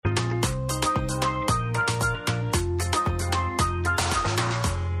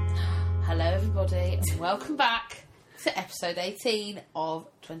Welcome back to episode 18 of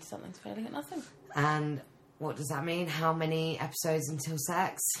 20-somethings failing at nothing. And what does that mean? How many episodes until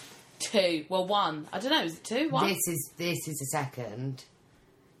sex? 2. Well, 1. I don't know, is it 2? 1? This is the second.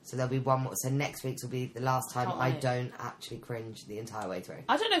 So there'll be one more. So next week's will be the last time I don't actually cringe the entire way through.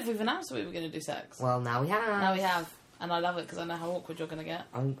 I don't know if we've announced that we were going to do sex. Well, now we have. Now we have. And I love it because I know how awkward you're going to get.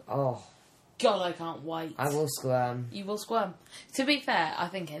 God, I can't wait. I will squirm. You will squirm. To be fair, I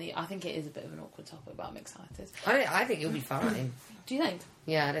think it is a bit of an awkward topic, but I'm excited. I think you'll be fine. Do you think?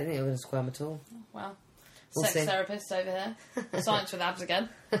 Yeah, I don't think you're going to squirm at all. Well, We'll sex see. therapist over here. Science with abs again.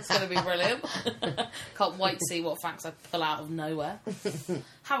 It's going to be brilliant. Can't wait to see what facts I pull out of nowhere.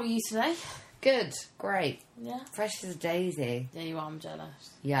 How are you today? Good. Great. Yeah. Fresh as a daisy. Yeah, you are. I'm jealous.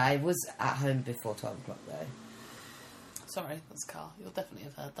 Yeah, I was at home before 12 o'clock though. Sorry, that's a car. You'll definitely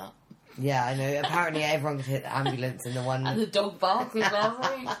have heard that. Yeah, I know. Apparently everyone could hit the ambulance and the one... And the dog bark as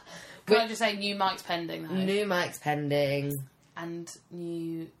well. Can I just say new mics pending though? New mics pending. And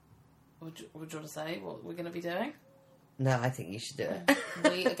new... What do you want to say? What we're going to be doing? No, I think you should do it.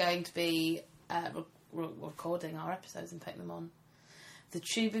 We are going to be recording our episodes and putting them on the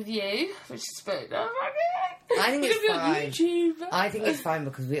Tube of You, which is spoken. I think it's fine. YouTube. I think it's fine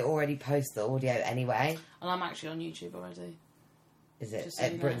because we already post the audio anyway. And I'm actually on YouTube already. Is it Just so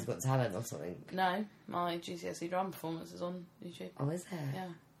at you know. Britain's Got Talent or something? No, my GCSE drama performance is on YouTube. Oh, is there? Yeah.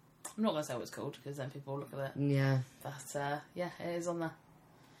 I'm not going to say what it's called because then people will look at it. Yeah. But yeah, it is on there.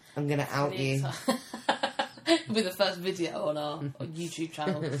 I'm going to out you. It'll be the first video on our YouTube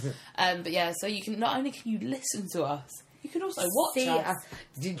channel. But yeah, so you can not only can you listen to us, you can also watch us.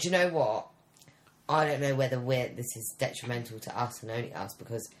 Do you know what? I don't know whether this is detrimental to us and only us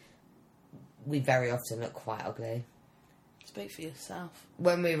because we very often look quite ugly. Speak for yourself.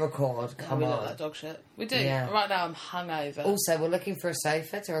 When we record, We look like dog shit. We do. Yeah. Right now I'm hungover. Also, we're looking for a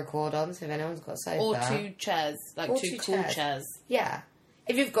sofa to record on, so if anyone's got a sofa. Or 2 chairs, like Or 2 2 cool chairs. chairs. Yeah.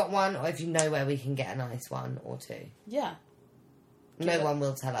 If you've got one, or if you know where we can get a nice one or 2. Yeah. No one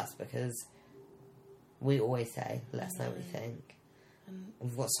will tell us because we always say, let us know what you think.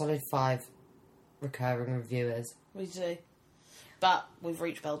 We've got solid 5 recurring reviewers. We do. But we've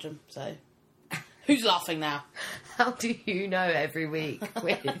reached Belgium, so... Who's laughing now? How do you know every week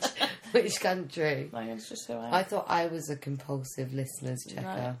which country? Like, it's just who I am. I thought I was a compulsive listeners checker.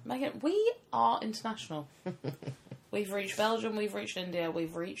 No. Megan, we are international. We've reached Belgium, we've reached India,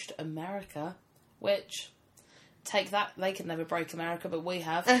 we've reached America, which, take that, they could never break America, but we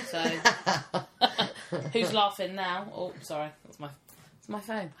have, so... Who's laughing now? Oh, sorry, it's my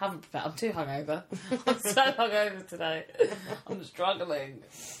phone. Haven't prepared, I'm too hungover. I'm so hungover today. I'm struggling.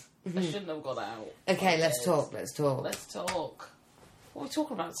 I shouldn't have got out. Okay, let's talk. Let's talk. What are we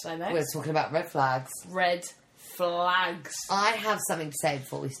talking about today, mate? We're talking about red flags. Red flags. I have something to say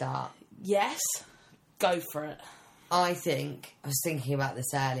before we start. Yes? Go for it. I was thinking about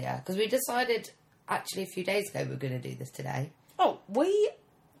this earlier, because we decided, actually a few days ago, we were going to do this today. Oh,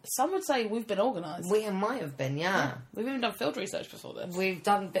 some would say we've been organised. We might have been, yeah. We've even done field research before this. We've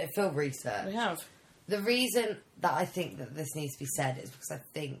done a bit of field research. We have. The reason that I think that this needs to be said is because I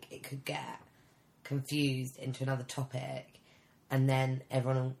think it could get confused into another topic and then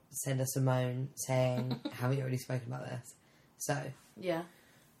everyone will send us a moan saying, have you already spoken about this? So, yeah.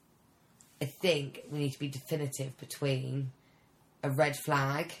 I think we need to be definitive between a red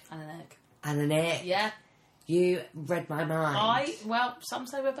flag And an egg. and an ick. Yeah. You read my mind. Some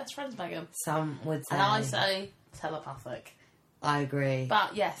say we're best friends, Megan. Some would say. And I say telepathic. I agree.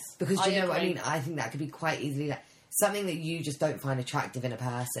 But yes. Because do you know what I agree. mean? I think that could be quite easily like something that you just don't find attractive in a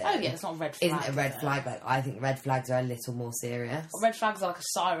person. Oh yeah, it's not a red flag. Isn't a red flag. Like, I think red flags are a little more serious. Red flags are like a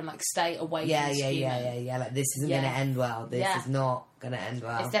siren, like stay away from this human. Yeah. Like, this isn't going to end well. This is not going to end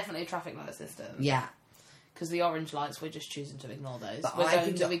well. It's definitely a traffic light system. Yeah. Because the orange lights, we're just choosing to ignore those. But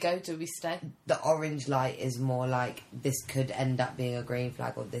Do we stay? The orange light is more like this could end up being a green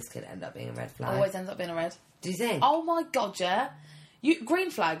flag or this could end up being a red flag. Always ends up being a red. Do you think? Oh my god, yeah. Green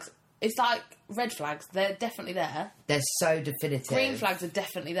flags, it's like red flags. They're definitely there. They're so definitive. Green flags are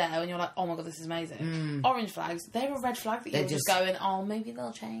definitely there when you're like, oh my god, this is amazing. Orange flags, they're a red flag that you're just going, oh, maybe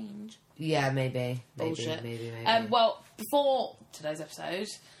they'll change. Yeah, maybe. Bullshit. Maybe. Well, before today's episode,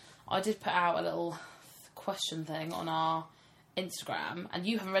 I did put out a little question thing on our Instagram, and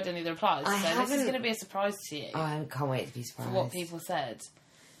you haven't read any of the replies, this is going to be a surprise to you. I can't wait to be surprised. For what people said.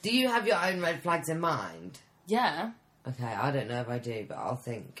 Do you have your own red flags in mind? Yeah. Okay, I don't know if I do, but I'll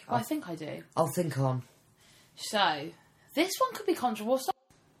think. I think I do. I'll think on. So, this one could be controversial.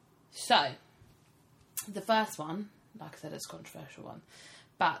 So, the first one, like I said, it's a controversial one.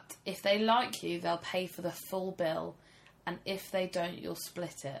 But if they like you, they'll pay for the full bill, and if they don't, you'll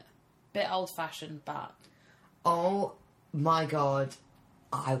split it. Bit old-fashioned, but... Oh, my God.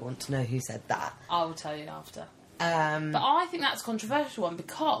 I want to know who said that. I will tell you after. But I think that's a controversial one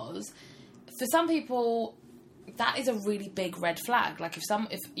because for some people that is a really big red flag. Like if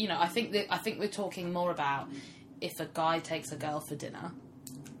you know, I think we're talking more about if a guy takes a girl for dinner,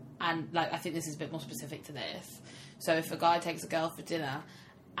 and like I think this is a bit more specific to this. So if a guy takes a girl for dinner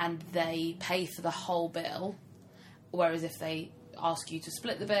and they pay for the whole bill, whereas if they ask you to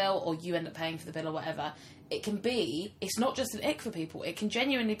split the bill or you end up paying for the bill or whatever, it's not just an ick for people. It can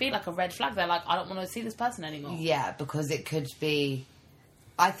genuinely be like a red flag. They're like, I don't want to see this person anymore. Yeah, because it could be...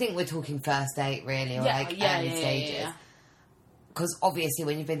 I think we're talking first date, really, or early stages. Yeah. Because obviously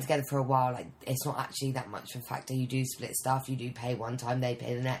when you've been together for a while, like, it's not actually that much of a factor. You do split stuff, you do pay one time, they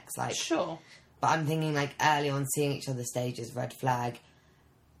pay the next. Like, sure. But I'm thinking, like, early on, seeing each other's stages, red flag.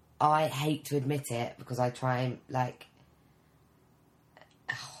 I hate to admit it, because I try and, like...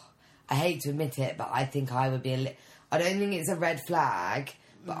 I hate to admit it, but I think I would be I don't think it's a red flag,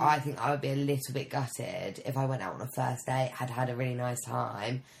 but I think I would be a little bit gutted if I went out on a first date, had a really nice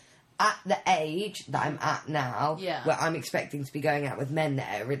time. At the age that I'm at now, where I'm expecting to be going out with men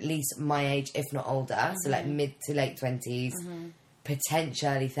that are at least my age, if not older, so like mid to late 20s,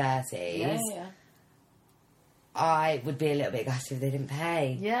 potentially 30s, I would be a little bit gutted if they didn't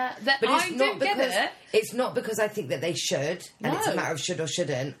pay. Yeah, but it's not because it's not because I think that they should, and it's a matter of should or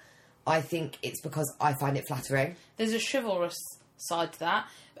shouldn't. I think it's because I find it flattering. There's a chivalrous side to that,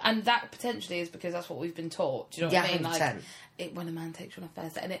 and that potentially is because that's what we've been taught. Do you know what I mean? 100%. Like, when a man takes you on a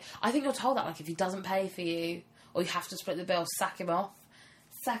first date, and I think you're told that, like, if he doesn't pay for you, or you have to split the bill, sack him off.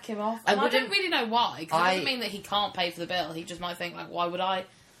 And I don't really know why, because it doesn't mean that he can't pay for the bill. He just might think, like, why would I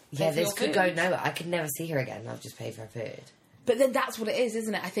pay for this could food? go nowhere. I could never see her again. I'll just pay for her food. But then that's what it is,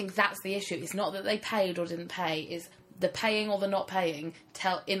 isn't it? I think that's the issue. It's not that they paid or didn't pay. It's the paying or the not paying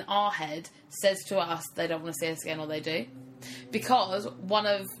in our head says to us they don't want to see us again, or they do. Because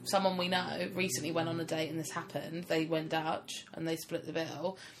someone we know recently went on a date and this happened. They went Dutch and they split the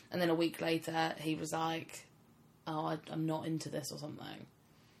bill, and then a week later he was like, oh, I'm not into this or something.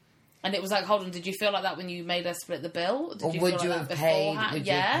 And it was like, hold on, did you feel like that when you made us split the bill? Or would you have paid? Would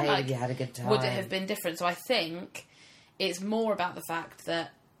you have paid if you had a good time? Would it have been different? So I think it's more about the fact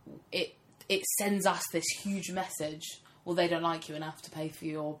that it sends us this huge message. Well, they don't like you enough to pay for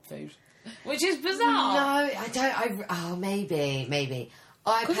your food, which is bizarre. No, I don't. Maybe.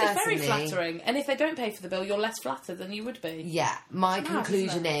 Because it's very flattering, and if they don't pay for the bill, you're less flattered than you would be. Yeah, my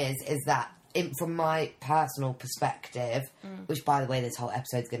conclusion is that from my personal perspective, which by the way, this whole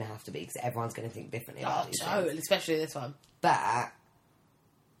episode's going to have to be because everyone's going to think differently about these things. Especially this one. But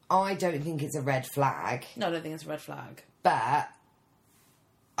I don't think it's a red flag. No, I don't think it's a red flag. But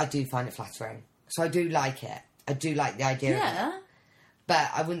I do find it flattering. So I do like it. I do like the idea of it. But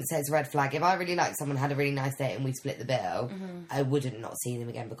I wouldn't say it's a red flag. If I really liked someone, had a really nice date and we split the bill, I wouldn't not see them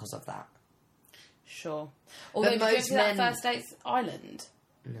again because of that. Sure. Although most men... that first date's Island,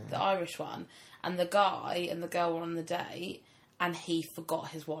 the Irish one, and the guy and the girl were on the date and he forgot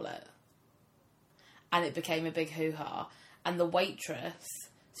his wallet. And it became a big hoo-ha. And the waitress...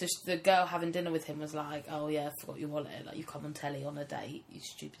 So the girl having dinner with him was like, oh yeah, I forgot your wallet. Like, you come on telly on a date, you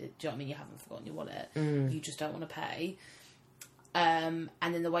stupid. Do you know what I mean? You haven't forgotten your wallet. You just don't want to pay. And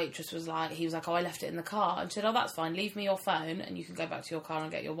then the waitress was like, he was like, oh, I left it in the car. And she said, oh, that's fine. Leave me your phone and you can go back to your car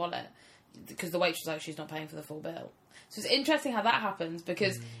and get your wallet. Because the waitress was like, she's not paying for the full bill. So it's interesting how that happens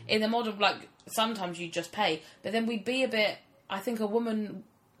because in the modern, like, sometimes you just pay. But then we'd be a bit, I think a woman...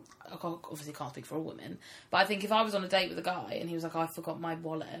 I obviously can't speak for a woman, but I think if I was on a date with a guy and he was like, oh, I forgot my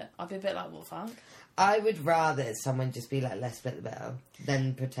wallet, I'd be a bit like, what the fuck? I would rather someone just be like, let's split the bill,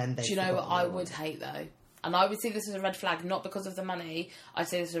 than pretend they... Do you know what I would hate, though? And I would see this as a red flag, not because of the money. I'd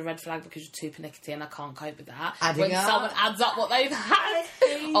say this is a red flag because you're too pernickety and I can't cope with that. When someone adds up what they've had.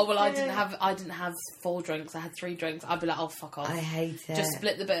 Oh, well, I didn't have 4 drinks. I had 3 drinks. I'd be like, oh, fuck off. I hate it. Just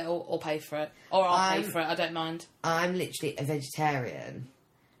split the bill or pay for it. Or I'll pay for it. I don't mind. I'm literally a vegetarian.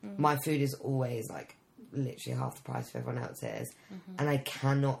 My food is always, like, literally half the price of everyone else's. And I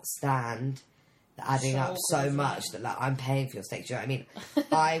cannot stand the adding up so much that, like, I'm paying for your steak. Do you know what I mean?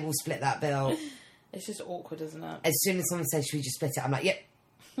 I will split that bill. It's just awkward, isn't it? As soon as someone says, should we just split it? I'm like, yep.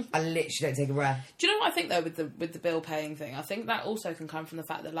 I literally don't take a breath. Do you know what I think, though, with the bill paying thing? I think that also can come from the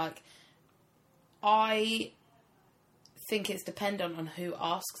fact that, like, I think it's dependent on who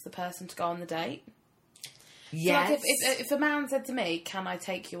asks the person to go on the date. Yes. So, like, if a man said to me, can I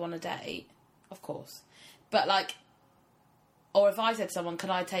take you on a date? Of course. But, like... Or if I said to someone, can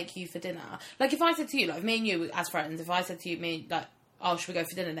I take you for dinner? Like, if I said to you, like, me and you as friends, if I said to you, like, oh, should we go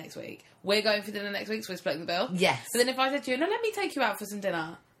for dinner next week? We're going for dinner next week, so we're splitting the bill? Yes. But then if I said to you, no, let me take you out for some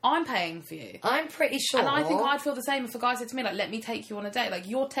dinner. I'm paying for you. I'm pretty sure. And I think I'd feel the same if a guy said to me, like, let me take you on a date. Like,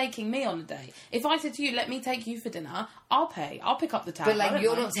 you're taking me on a date. If I said to you, let me take you for dinner, I'll pay. I'll pick up the tab. But, like,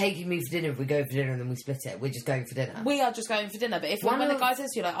 you're not taking me for dinner if we go for dinner and then we split it. We're just going for dinner. We are just going for dinner. But if when a guy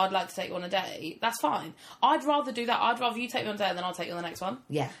says to you, like, I'd like to take you on a date, that's fine. I'd rather do that. I'd rather you take me on a date and then I'll take you on the next one.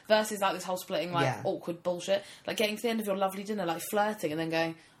 Yeah. Versus, like, this whole splitting, like, awkward bullshit. Like, getting to the end of your lovely dinner, like, flirting and then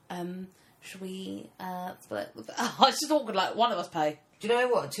going, should we split? Oh, it's just awkward. Like, one of us pay. Do you know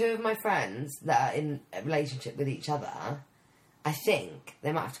what? 2 of my friends that are in a relationship with each other, I think,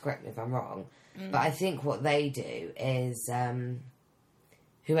 they might have to correct me if I'm wrong, but I think what they do is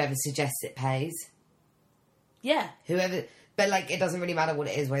whoever suggests it pays. Yeah. Whoever, but, like, it doesn't really matter what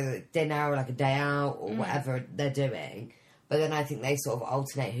it is, whether it's dinner or, like, a day out or whatever they're doing. But then I think they sort of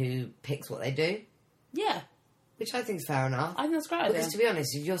alternate who picks what they do. Yeah. Which I think is fair enough. I think that's great. Because to be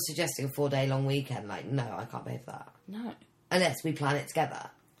honest, if you're suggesting a 4-day long weekend, like, no, I can't pay for that. No. Unless we plan it together.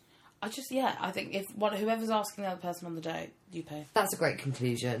 I think if whoever's asking the other person on the date, you pay. That's a great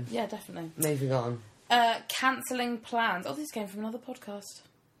conclusion. Yeah, definitely. Moving on. Cancelling plans. Oh, this came from another podcast.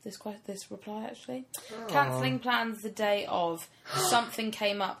 This reply, actually. Cancelling plans the day of. Something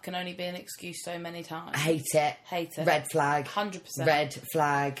came up can only be an excuse so many times. Hate it. Hate it. Red flag. 100%. Red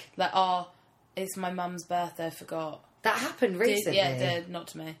flag. Like, it's my mum's birthday, I forgot. That happened recently. Yeah, it did. Not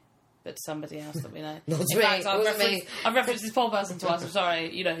to me. But to somebody else that we know. Not to me. I've referenced this poor person to us. I'm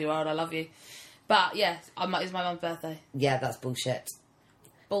sorry. You know who you are and I love you. But, yeah, it's my mum's birthday. Yeah, that's bullshit.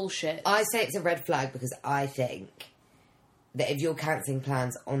 Bullshit. I say it's a red flag because I think that if you're cancelling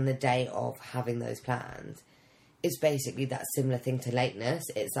plans on the day of having those plans, it's basically that similar thing to lateness.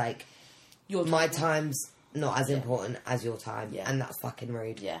 It's like, my time's not as important as your time. Yeah. And that's fucking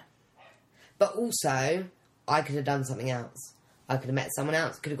rude. Yeah. But also, I could have done something else. I could have met someone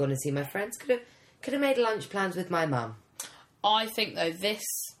else, could have gone to see my friends, could have made lunch plans with my mum. I think, though, this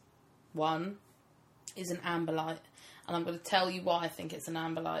one is an amber light. And I'm going to tell you why I think it's an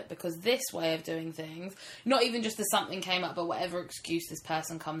amber light. Because this way of doing things, not even just the something came up, but whatever excuse this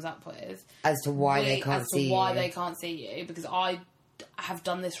person comes up with. As to why they can't see you. Why they can't see you. Because I have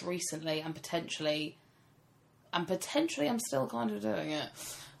done this recently and potentially I'm still kind of doing it.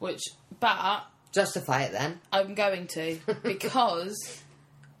 But... Justify it then. I'm going to. Because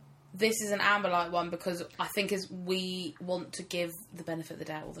this is an amber light one because I think we want to give the benefit of the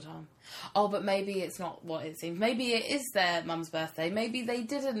doubt all the time. Oh, but maybe it's not what it seems. Maybe it is their mum's birthday. Maybe they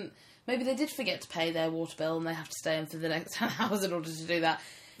did forget to pay their water bill and they have to stay in for the next 10 hours in order to do that.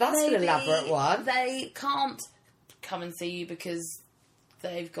 That's an elaborate one. They can't come and see you because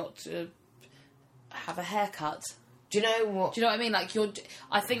they've got to have a haircut. Do you know what? Do you know what I mean? Like,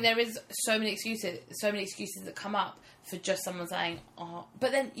 I think there is so many excuses that come up for just someone saying, oh,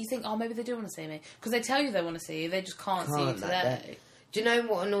 but then you think, oh, maybe they do want to see me. Because they tell you they want to see you, they just can't see you today. Do you know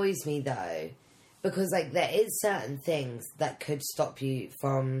what annoys me, though? Because, like, there is certain things that could stop you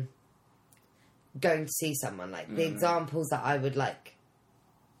from going to see someone. Like, the examples that I would, like,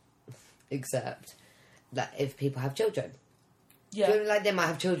 accept, that if people have children. Yeah. So, like, they might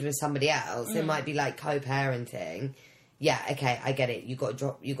have children with somebody else. They might be, like, co-parenting. Yeah, okay, I get it. You got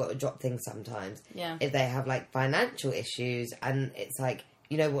to drop things sometimes. Yeah. If they have, like, financial issues and it's like,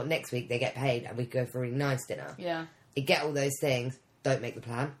 you know what, next week they get paid and we go for a really nice dinner. Yeah. You get all those things. Don't make the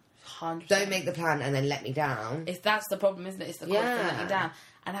plan. 100%. Don't make the plan and then let me down. That's the problem, isn't it? It's the constant letting down.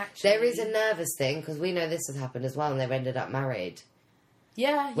 And actually... There is a nervous thing, because we know this has happened as well and they've ended up married.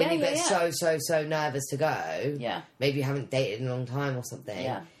 Yeah, when you get so nervous to go, maybe you haven't dated in a long time or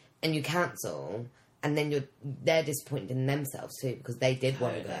something, and you cancel, and then they're disappointed in themselves too because they did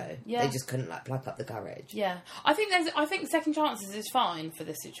want to go, they just couldn't like pluck up the courage. Yeah, I think second chances is fine for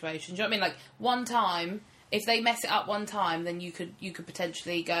this situation. Do you know what I mean? Like one time, if they mess it up one time, then you could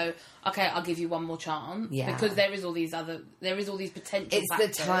potentially go, okay, I'll give you one more chance. Yeah. Because there is all these potential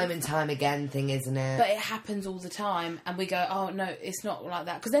factors. The time and time again thing, isn't it? But it happens all the time, and we go, oh no, it's not like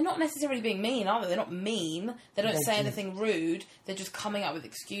that. Because they're not necessarily being mean, are they? They're not mean. They don't say anything rude. They're just coming up with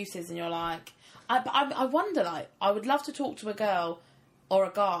excuses, and you're like, I wonder, like, I would love to talk to a girl or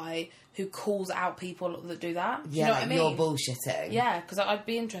a guy who calls out people that do that. Do you know what I mean? You're bullshitting. Yeah, because I'd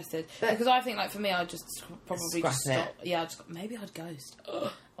be interested. Because I think, like, for me, I'd just probably just stop. Yeah, maybe I'd ghost.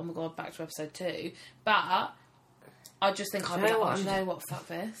 Oh my god, back to episode 2. But I just think I'd be like, you know what, fuck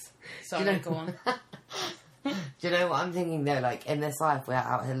this. Sorry, go on. Do you know what I'm thinking, though? Like, in this life, we're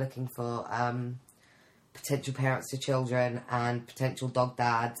out here looking for potential parents to children and potential dog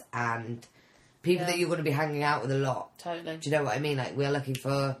dads and people that you're going to be hanging out with a lot. Totally. Do you know what I mean? Like, we're looking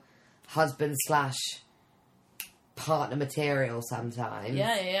for husband/partner material sometimes.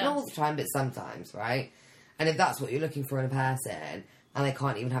 Yeah. Not all the time, but sometimes, right? And if that's what you're looking for in a person, and they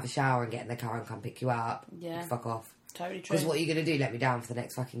can't even have a shower and get in their car and come pick you up. Yeah. Fuck off. Totally true. Because what are you going to do? Let me down for the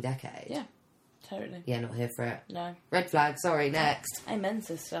next fucking decade? Yeah, totally. Yeah, not here for it. No. Red flag, sorry, next. Amen,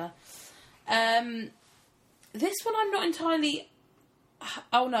 sister. This one I'm not entirely...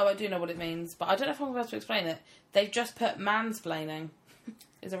 Oh, no, I do know what it means, but I don't know if I'm able to explain it. They've just put mansplaining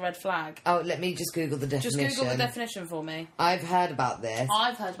is a red flag. Oh, let me just Google the definition. Just Google the definition for me. I've heard about this.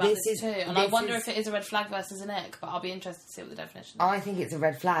 I've heard about this too, and I wonder if it is a red flag versus an ick, but I'll be interested to see what the definition is. I think it's a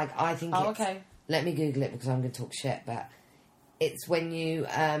red flag. I think it's... okay. Let me Google it because I'm going to talk shit, but it's when you,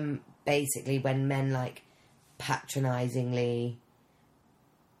 basically, when men, like, patronisingly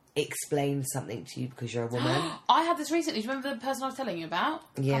explain something to you because you're a woman. I had this recently. Do you remember the person I was telling you about?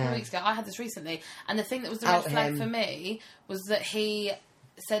 A couple of weeks ago. I had this recently, and the thing that was the red flag for me was that he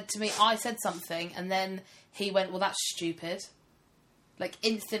said to me, I said something, and then he went, well, that's stupid. Like,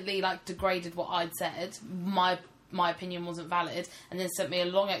 instantly, like, degraded what I'd said. My opinion wasn't valid, and then sent me a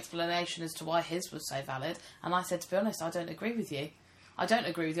long explanation as to why his was so valid. And I said, to be honest, I don't agree with you. I don't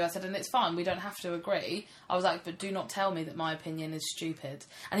agree with you. I said, and it's fine, we don't have to agree. I was like, but do not tell me that my opinion is stupid.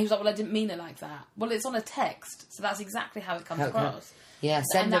 And he was like, well, I didn't mean it like that. Well, it's on a text, so that's exactly how it comes across. Yeah,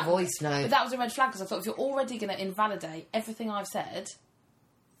 send a voice note. But that was a red flag, because I thought, if you're already going to invalidate everything I've said,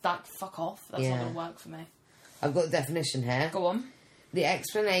 like, fuck off. That's not going to work for me. I've got the definition here. Go on. The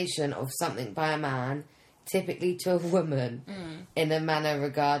explanation of something by a man, typically to a woman, in a manner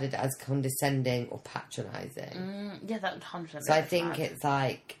regarded as condescending or patronising. Yeah, that would 100%. So I think it's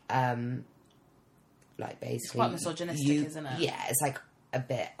like basically... It's quite misogynistic, isn't it? Yeah, it's like a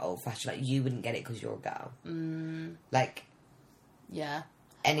bit old-fashioned. Like, you wouldn't get it because you're a girl. Like... Yeah.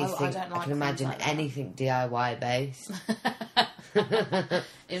 Anything, I don't like I can imagine like anything DIY based.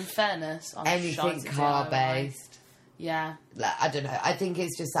 In fairness, I'm anything car based. Yeah. Like, I don't know. I think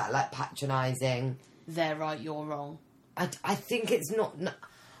it's just that, like, patronising. They're right, you're wrong. I think it's not...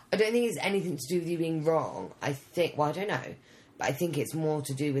 I don't think it's anything to do with you being wrong. I think... Well, I don't know. But I think it's more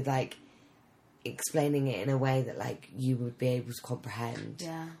to do with, like, explaining it in a way that, like, you would be able to comprehend.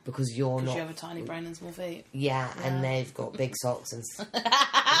 Yeah. Because you're not... Because you have a tiny brain and small feet. Yeah, and they've got big socks and...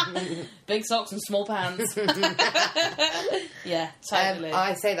 Big socks and small pants. Yeah, totally.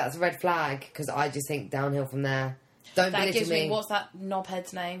 I say that's a red flag, because I just think downhill from there. Don't that belittle gives me. What's that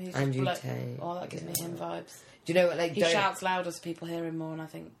knobhead's name? Who's Andrew Tate. Oh, that gives me him vibes. Do you know what? Like, he shouts louder so people hear him more, and I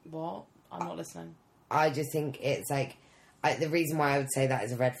think, what? I'm not listening. I just think it's like... the reason why I would say that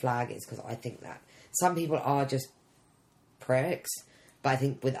is a red flag is because I think that some people are just pricks, but I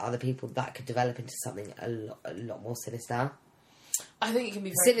think with other people that could develop into something a lot more sinister. I think it can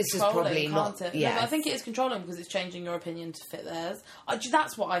be very Sinister's controlling, probably can't not, it? yeah. No, but I think it is controlling because it's changing your opinion to fit theirs.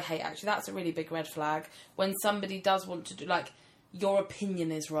 That's what I hate, actually. That's a really big red flag. When somebody does want to do... Like, your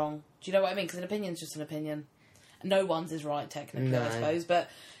opinion is wrong. Do you know what I mean? Because an opinion's just an opinion. No one's is right, technically, I suppose, but...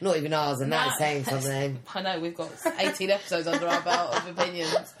 Not even ours, and that's saying something. I know, we've got 18 episodes under our belt of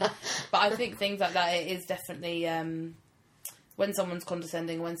opinions. But I think things like that, it is definitely... when someone's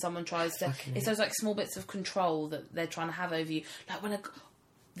condescending, when someone tries to... It's those, like, small bits of control that they're trying to have over you. Like, when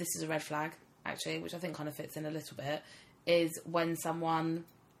this is a red flag, actually, which I think kind of fits in a little bit, is when someone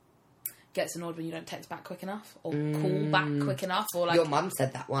gets annoyed when you don't text back quick enough, or call back quick enough, or like... Your mum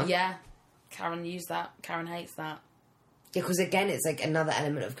said that one. Yeah. Karen used that. Karen hates that. Yeah, because again, it's like another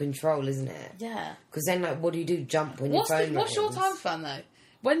element of control, isn't it? Yeah. Because then, like, what do you do? Jump when your phone rings? What's your time span, though?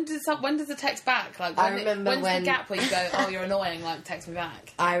 When does the text back? Like, I remember when's the gap where you go, oh, you're annoying, like, text me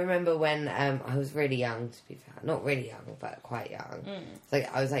back? I remember when I was really young, to be fair. Not really young, but quite young. It's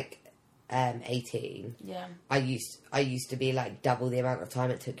like, I was like 18. Yeah. I used to be like double the amount of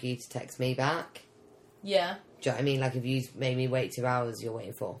time it took you to text me back. Yeah. Do you know what I mean? Like, if you made me wait 2 hours, you're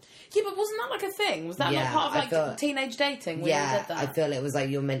waiting for. Yeah, but wasn't that like a thing? Was that not part of like teenage dating when you did that? I feel it was like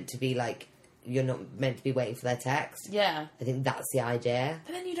you're meant to be like, you're not meant to be waiting for their text. Yeah. I think that's the idea.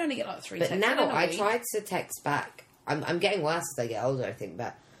 But then you'd only get like 3 texts. But now I week. tried to text back. I'm getting worse as I get older, I think,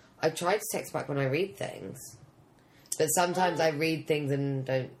 but I try to text back when I read things. But sometimes I read things and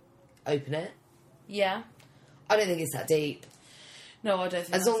don't open it. Yeah. I don't think it's that deep. No, I don't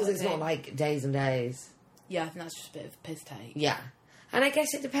think as long as it's not like days and days. Yeah, I think that's just a bit of a piss take. Yeah. And I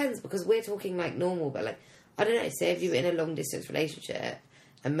guess it depends, because we're talking like normal, but like, I don't know, say if you're in a long distance relationship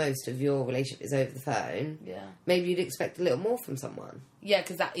and most of your relationship is over the phone, maybe you'd expect a little more from someone. Yeah,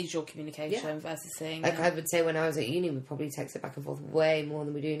 because that is your communication versus seeing... Like, I would say when I was at uni, we probably texted back and forth way more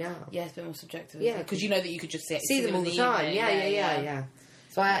than we do now. Yeah, it's a bit more subjective. Yeah. Because you know that you could just see them all the time. Yeah.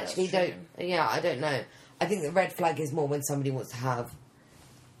 So I actually don't... Yeah, I don't know. I think the red flag is more when somebody wants to have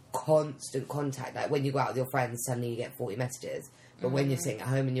constant contact. Like, when you go out with your friends, suddenly you get 40 messages. But when you're sitting at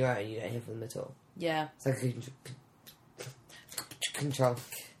home on your own, you don't hear from them at all. Yeah. It's like... control.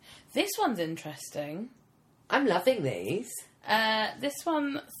 This one's interesting. I'm loving these. This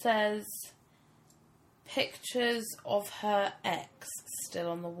one says pictures of her ex still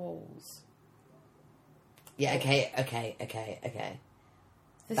on the walls. Yeah, okay.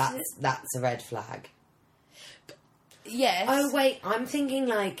 This That's a red flag. Yes. Oh, wait, I'm thinking,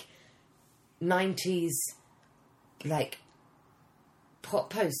 like, 90s, like,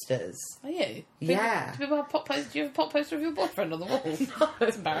 pop posters. Are you? Yeah. Do people have pop posters? Do you have a pop poster of your boyfriend on the wall?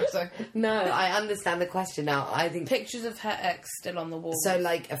 It's embarrassing. No, I understand the question now. I think... Pictures of her ex still on the wall. So,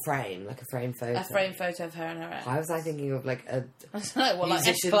 like a frame photo. A frame photo of her and her ex. Why was I thinking of, like, a I don't know, well, like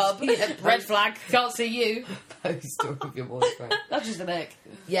musician's- X-Club, Yeah, red flag, can't see you. poster of your boyfriend? That's just an ick.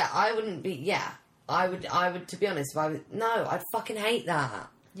 Yeah, I wouldn't be... Yeah. I would, to be honest, if I was... No, I'd fucking hate that.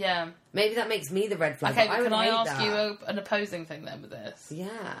 Yeah. Maybe that makes me the red flag. Okay, but but can I hate ask that. you an opposing thing then with this? Yeah.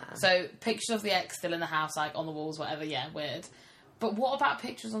 So, pictures of the ex still in the house, like, on the walls, whatever, yeah, weird. But what about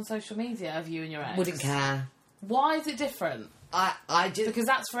pictures on social media of you and your ex? Wouldn't care. Why is it different? I just... Because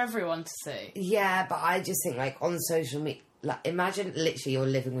that's for everyone to see. Yeah, but I just think, like, on social media... Like, imagine literally you're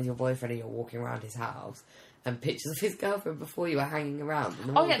living with your boyfriend and you're walking around his house and pictures of his girlfriend before you are hanging around.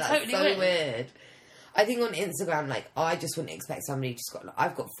 Oh, yeah, That's totally so weird. weird. I think on Instagram, like, I just wouldn't expect somebody to scroll...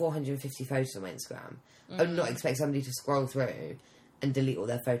 I've got 450 photos on my Instagram. I would not expect somebody to scroll through and delete all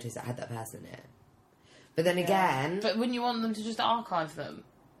their photos that had that person in it. But then again... But wouldn't you want them to just archive them?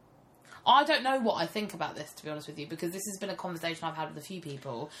 I don't know what I think about this, to be honest with you, because this has been a conversation I've had with a few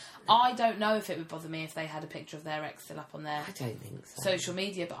people. I don't know if it would bother me if they had a picture of their ex still up on their I don't think so. social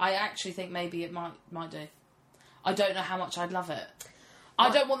media, but I actually think maybe it might do. I don't know how much I'd love it. I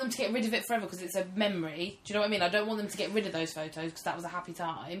don't want them to get rid of it forever because it's a memory. Do you know what I mean? I don't want them to get rid of those photos because that was a happy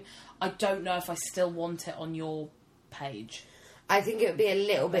time. I don't know if I still want it on your page. I think it would be a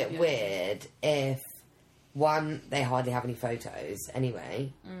little bit Maybe. weird if, one, they hardly have any photos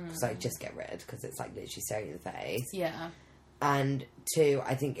anyway, because I just get rid because it's like literally staring in the face. Yeah. And two,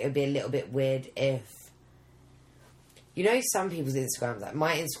 I think it would be a little bit weird if, you know, some people's Instagrams, like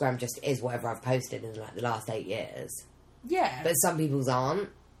my Instagram just is whatever I've posted in like the last 8 years, Yeah. but some people's aren't.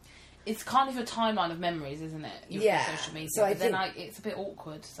 It's kind of a timeline of memories, isn't it? Your Yeah. social media. So I but then think- it's a bit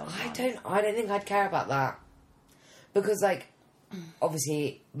awkward sometimes. I don't think I'd care about that because, like,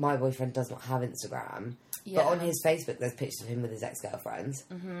 obviously my boyfriend does not have Instagram, Yeah. but on his Facebook there's pictures of him with his ex-girlfriends,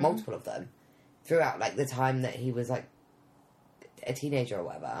 multiple of them, throughout like the time that he was like a teenager or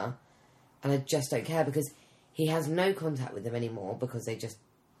whatever, and I just don't care because he has no contact with them anymore because they just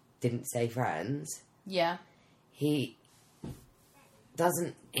didn't stay friends. Yeah. He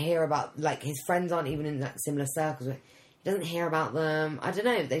doesn't hear about, like, his friends aren't even in like similar circles. He doesn't hear about them. I don't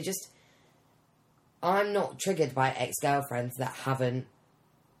know. They just... I'm not triggered by ex-girlfriends that haven't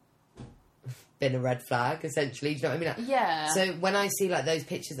been a red flag, essentially. Do you know what I mean? Like, Yeah. so when I see, like, those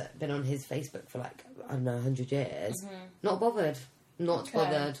pictures that have been on his Facebook for, like, I don't know, 100 years, not bothered. Not Okay.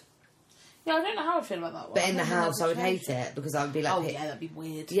 bothered. Yeah, I don't know how I feel about that one. But in the I've never house, I would hate changed it because I would be like... Oh, pick, yeah, that'd be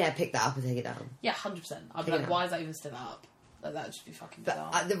weird. yeah, pick that up and take it down. Yeah, 100%. I'd be Yeah. like, why is that even still up? Like, that would just be fucking But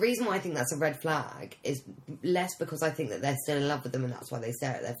bizarre. the reason why I think that's a red flag is less because I think that they're still in love with them and that's why they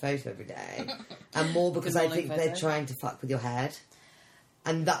stare at their photo every day, and more because Good I morning think they're photo. trying to fuck with your head,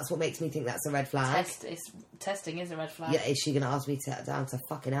 and that's what makes me think that's a red flag. Testing is a red flag. Yeah, is she going to ask me to take her down? Because I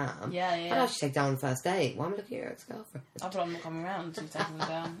fucking am. Yeah, I'd yeah. ask you to take down on the first date. Why am I looking at your ex-girlfriend? I thought I'm not coming around until you've taken them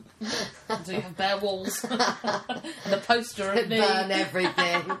down. Until you have bare walls. And a poster of me. Burn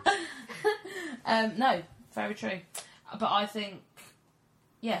everything. No, very true. But I think,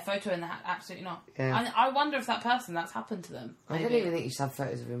 yeah, photo in the house, absolutely not. Yeah. And I wonder if that person, that's happened to them. I don't maybe. even think you should have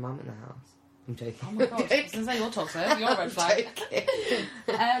photos of your mum in the house. I'm joking. Oh my god, I was going to say you're toxic, you're a red flag.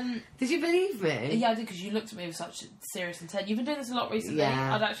 Did you believe me? Yeah, I did, because you looked at me with such serious intent. You've been doing this a lot recently.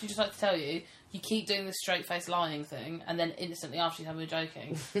 Yeah. I'd actually just like to tell you, you keep doing this straight-faced lying thing, and then instantly after you tell me you're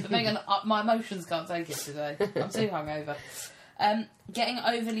joking. But Megan, my emotions can't take it today. I'm too hungover. Getting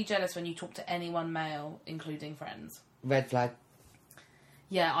overly jealous when you talk to anyone male, including friends. Red flag.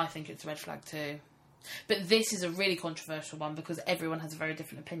 Yeah, I think it's a red flag too. But this is a really controversial one because everyone has a very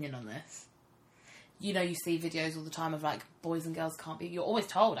different opinion on this. You know, you see videos all the time of, like, boys and girls can't be... You're always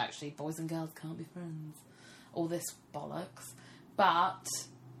told, actually, boys and girls can't be friends. All this bollocks. But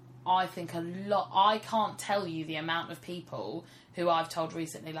I think a lot... I can't tell you the amount of people who I've told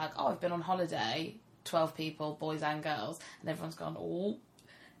recently, like, oh, I've been on holiday, 12 people, boys and girls, and everyone's gone, oh,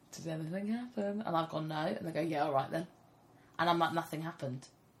 did anything happen? And I've gone, no. And they go, yeah, all right then. And I'm like, nothing happened.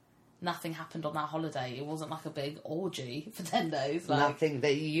 Nothing happened on that holiday. It wasn't like a big orgy for 10 days. Like, Nothing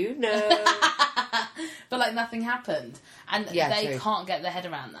that you know. but, like, nothing happened. And Yeah, they true. can't get their head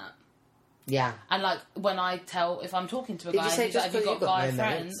around that. Yeah. And, like, when I tell... If I'm talking to a Did guy you say and he's like, just have you 'cause got guy you've got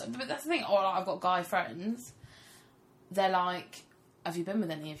no friends? But that's the thing. Or, like, I've got guy friends. They're like, have you been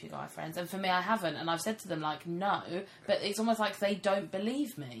with any of your guy friends? And for me, I haven't. And I've said to them, like, no. But it's almost like they don't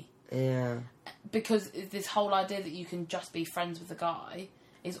believe me. Yeah. Because this whole idea that you can just be friends with a guy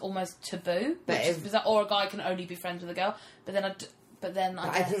is almost taboo. But Which is bizarre. Or a guy can only be friends with a girl. But then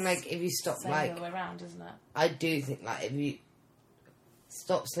I think, like, if you stop, it's the like... other way around, isn't it? I do think, like, if you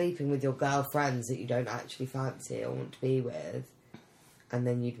stop sleeping with your girlfriends that you don't actually fancy or want to be with, and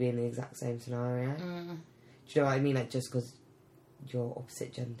then you'd be in the exact same scenario. Do you know what I mean? Like, just because you're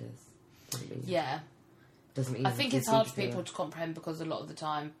opposite genders doesn't mean... Yeah. Doesn't mean... I think it's hard for people to comprehend because a lot of the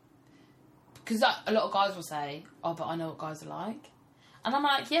time... Because a lot of guys will say, oh, but I know what guys are like. And I'm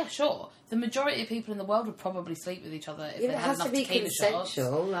like, yeah, sure. The majority of people in the world would probably sleep with each other if they had enough tequila shots. Like...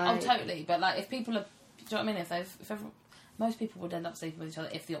 Oh, totally. But, like, if people are... Do you know what I mean? Most people would end up sleeping with each other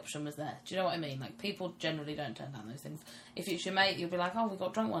if the option was there. Do you know what I mean? Like, people generally don't turn down those things. If it's your mate, you'll be like, oh, we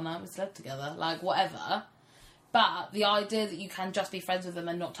got drunk one night, we slept together. Like, whatever. But the idea that you can just be friends with them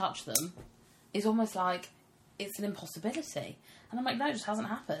and not touch them is almost like it's an impossibility. And I'm like, no, it just hasn't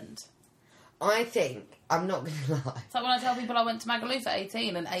happened. I think, I'm not going to lie. It's like when I tell people I went to Magaluf at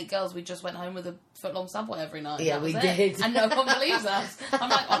 18 and 8 girls, we just went home with a foot-long Subway every night. Yeah, we did. And no one believes us.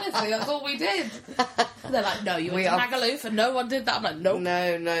 I'm like, honestly, that's all we did. They're like, no, you went to Magaluf and no one did that. I'm like, nope.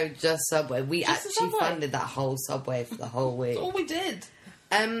 No, just Subway. We just actually funded that whole Subway for the whole week. That's all we did.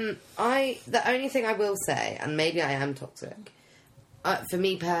 The only thing I will say, and maybe I am toxic, for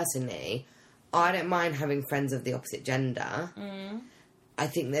me personally, I don't mind having friends of the opposite gender. I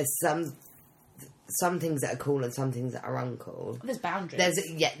think there's some things that are cool and some things that are uncool. There's boundaries.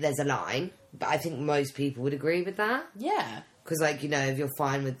 There's a line, but I think most people would agree with that. Yeah. Because, like, you know, if you're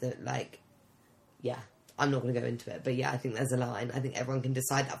fine with the, like, yeah, I'm not going to go into it, but yeah, I think there's a line. I think everyone can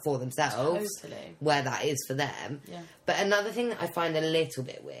decide that for themselves. Totally. Where that is for them. Yeah. But another thing that I find a little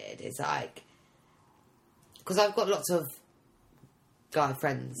bit weird is, like, because I've got lots of guy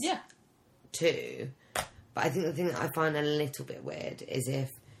friends. Yeah. Too. But I think the thing that I find a little bit weird is if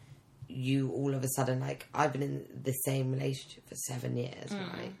you all of a sudden, like, I've been in the same relationship for 7 years,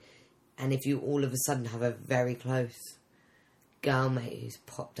 right? And if you all of a sudden have a very close girl mate who's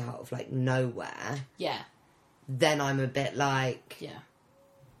popped out of, like, nowhere, yeah, then I'm a bit like, yeah,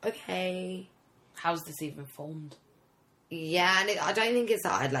 okay, how's this even formed? Yeah, and I don't think it's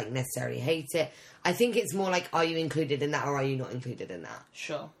that I'd, like, necessarily hate it. I think it's more like, are you included in that or are you not included in that?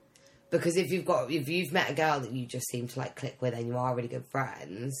 Sure. Because if you've met a girl that you just seem to, like, click with and you are really good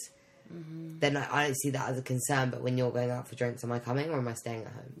friends, then I don't see that as a concern. But when you're going out for drinks, am I coming or am I staying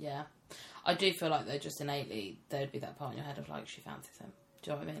at home? Yeah. I do feel like, though, just innately, there'd be that part in your head of, like, she fancies him.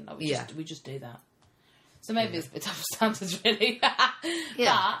 Do you know what I mean? Like, we just do that. So maybe it's a bit double standards, really. But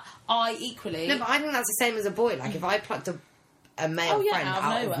I equally... No, but I think that's the same as a boy. Like, if I plucked a male friend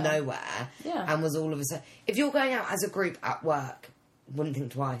out of nowhere and was all of a sudden... If you're going out as a group at work, wouldn't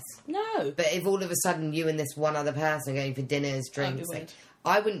think twice. No. But if all of a sudden you and this one other person are going for dinners, drinks...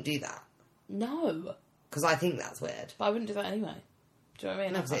 I wouldn't do that. No. Because I think that's weird. But I wouldn't do that anyway. Do you know what I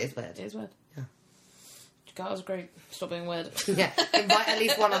mean? No, because it is weird. It is weird. Yeah. Go out as a group. Stop being weird. Yeah. Invite at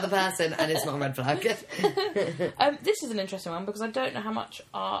least one other person and it's not a red flag. This is an interesting one because I don't know how much...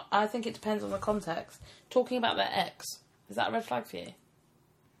 I think it depends on the context. Talking about their ex. Is that a red flag for you?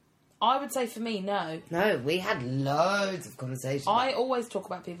 I would say for me, no. No, we had loads of conversations. I always talk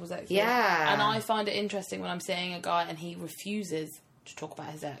about people's exes. Yeah. And I find it interesting when I'm seeing a guy and he refuses to talk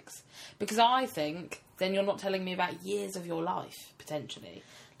about his ex. Because I think then you're not telling me about years of your life, potentially.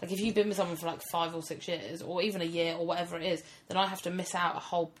 Like, if you've been with someone for, like, 5 or 6 years, or even a year, or whatever it is, then I have to miss out a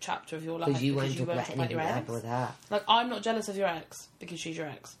whole chapter of your life because you won't talk about your ex. With her. Like, I'm not jealous of your ex because she's your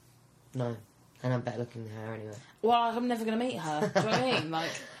ex. No. And I'm better looking than her anyway. Well, I'm never going to meet her. Do you know what I mean? Like...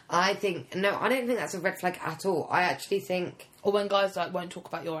 I don't think that's a red flag at all. I actually think... Or when guys, like, won't talk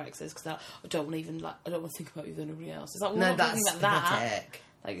about your exes because they're like, I don't want to think about you than anybody else. It's like, no, that's talking about pathetic.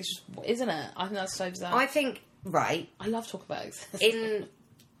 That. Like, it's just, isn't it? I think that's so bizarre. I think, right... I love talking about exes.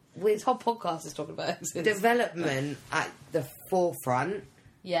 With this whole podcast is talking about exes. Development at the forefront.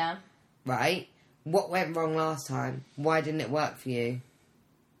 Yeah. Right? What went wrong last time? Why didn't it work for you?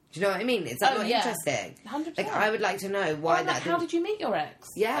 Do you know what I mean? It's not interesting. 100%. Like, I would like to know why that... How did you meet your ex?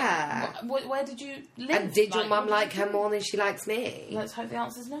 Yeah. Like, where did you live? And did your mum like her more than she likes me? Let's hope the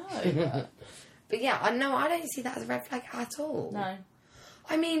answer's no. But yeah, I don't see that as a red flag at all. No.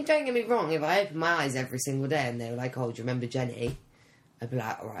 I mean, don't get me wrong. If I open my eyes every single day and they were like, oh, do you remember Jenny? I'd be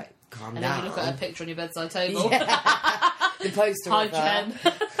like, all right, calm down. And then you look at her picture on your bedside table. Yeah. The poster Hi, of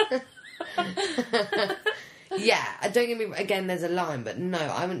her. Jen. Yeah, don't get me... Again, there's a line, but no,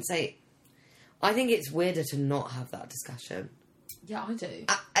 I wouldn't say... I think it's weirder to not have that discussion. Yeah, I do.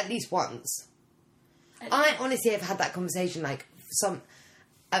 At least once. I honestly have had that conversation, like, It's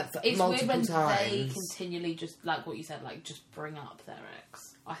multiple weird when times. they continually just, like what you said, like, just bring up their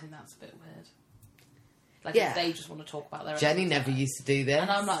ex. I think that's a bit weird. Like, Yeah. if they just want to talk about their ex. Jenny never used to do this. And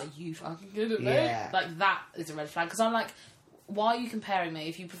I'm like, you fucking good at Yeah. it. Like, that is a red flag. Because I'm like, why are you comparing me?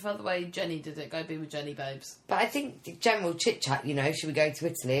 If you prefer the way Jenny did it, go be with Jenny, babes. But I think the general chit-chat, you know, should we go to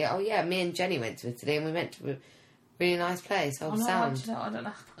Italy? Oh, yeah, me and Jenny went to Italy and we went to a really nice place. Oh, no, sound. I don't know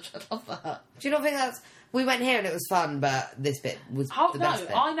how much I love that. Do you not think that's... We went here and it was fun, but this bit was the best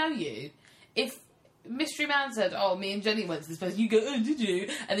bit. I know you. If Mystery Man said, oh, me and Jenny went to this place, you go, oh, did you?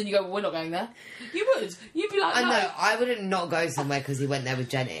 And then you go, well, we're not going there. You would. You'd be like, I no. know, I wouldn't not go somewhere because he went there with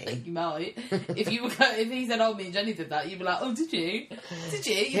Jenny. You might. If he said, oh, me and Jenny did that, you'd be like, oh, did you? Did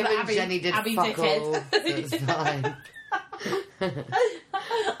you? You'd Him be like, and Jenny did Abby fuck dickhead. all, so it's fine.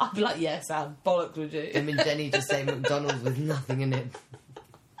 I'd be like, yeah, Sam, bollocks would you? Him and Jenny just say McDonald's with nothing in it.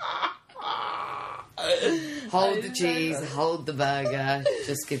 Hold the cheese, hold the burger,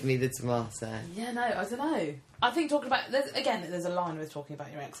 just give me the tomato. Yeah, no, I don't know. I think talking about... There's a line with talking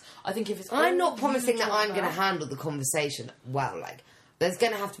about your ex. I think if it's... I'm not all promising you that talk I'm going to about- handle the conversation well. Like, there's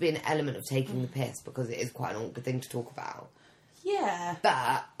going to have to be an element of taking the piss because it is quite an awkward thing to talk about. Yeah.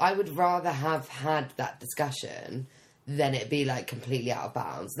 But I would rather have had that discussion than it be, like, completely out of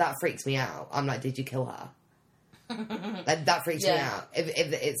bounds. That freaks me out. I'm like, did you kill her? Like, that freaks me Yeah. out. If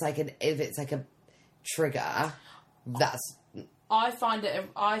it's like a trigger, that's... I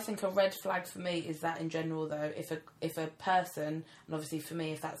think a red flag for me is that in general though, if a person, and obviously for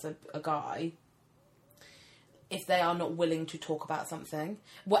me if that's a guy, if they are not willing to talk about something,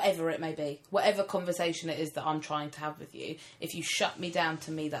 whatever it may be, whatever conversation it is that I'm trying to have with you, if you shut me down,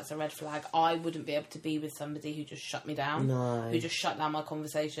 to me that's a red flag. I wouldn't be able to be with somebody who just shut me down, who just shut down my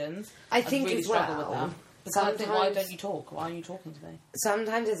conversations. I think really as struggle well, with that. Because I think, why sometimes- don't you talk? Why are you talking to me?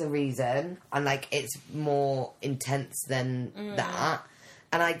 Sometimes there's a reason, and, like, it's more intense than that.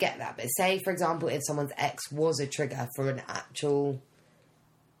 And I get that. But say, for example, if someone's ex was a trigger for an actual...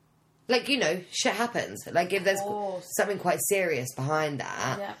 Like, you know, shit happens. Like, if there's course. something quite serious behind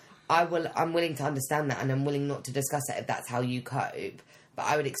that, Yeah. I'm willing to understand that, and I'm willing not to discuss it if that's how you cope. But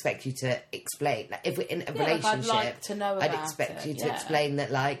I would expect you to explain. Like, if we're in a relationship, I'd like to know I'd about expect it, you to yeah. explain that,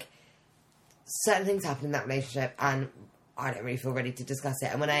 like, certain things happen in that relationship, and I don't really feel ready to discuss it.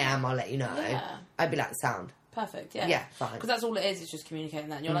 And when I am, I'll let you know. Yeah. I'd be like, sound. Perfect, yeah. Yeah, fine. Because that's all it is just communicating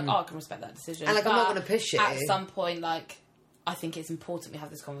that. And you're like, oh, I can respect that decision. And, like, I'm not But gonna push you. At some point, like, I think it's important we have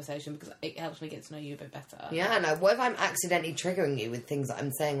this conversation because it helps me get to know you a bit better. Yeah, no, what if I'm accidentally triggering you with things that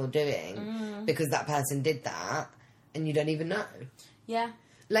I'm saying or doing because that person did that and you don't even know? Yeah.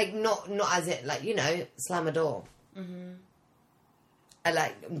 Like, not as it, like, you know, slam a door. Mm-hmm.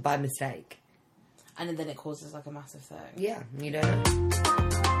 Like, by mistake. And then it causes, like, a massive thing. Yeah, you don't know.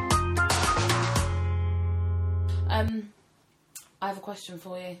 I have a question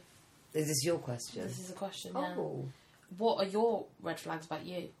for you. Is this your question? This is a question, yeah. Oh. What are your red flags about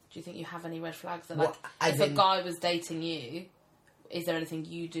you? Do you think you have any red flags? That, like, What, as if a in- guy was dating you, is there anything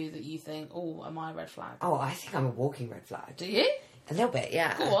you do that you think, oh, am I a red flag? Oh, I think I'm a walking red flag. Do you? A little bit,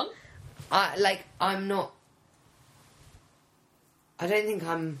 yeah. Go on. I'm not... I don't think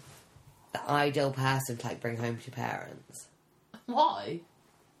I'm the ideal person to, like, bring home to your parents. Why?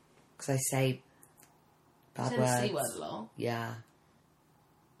 Because I say bad You words. say the C word a lot. Yeah.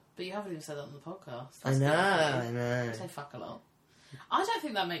 But you haven't even said that on the podcast. I That's know, good for I you. know. You say fuck a lot. I don't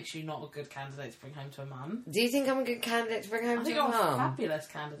think that makes you not a good candidate to bring home to a man. Do you think I'm a good candidate to bring home I to think your you're a mum? fabulous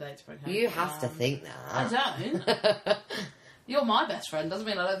candidate to bring home You to a have to man. think I that. don't. You're my best friend. Doesn't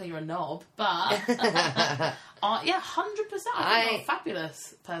mean I don't think you're a knob. But, yeah, 100%. I think you're a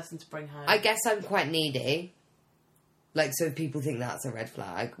fabulous person to bring home. I guess I'm quite needy. Like, so people think that's a red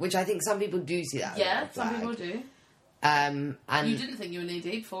flag, which I think some people do see that as a yeah, red some flag. people do. And You didn't think you were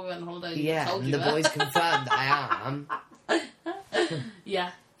needy before we went on holiday. yeah, told and you the that. boys confirmed that I am.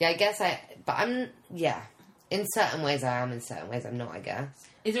 Yeah. Yeah, I guess but I'm, yeah. In certain ways I am, in certain ways I'm not, I guess.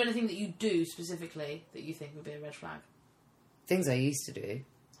 Is there anything that you do specifically that you think would be a red flag? Things I used to do,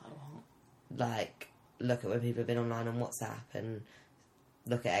 Like what? like look at when people have been online on WhatsApp and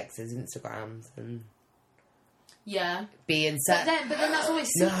look at exes' Instagrams and Yeah. be in certain... But then that's always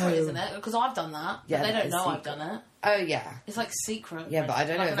secret, No. isn't it? Because I've done that. Yeah, but they that don't is know I've secret. done it. Oh, yeah. It's like secret. Yeah, but I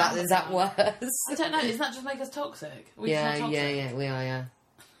don't know Like if an that is that Amazon. worse. I don't know. Doesn't that just make us toxic? We're just Yeah, not toxic. yeah, we are, yeah.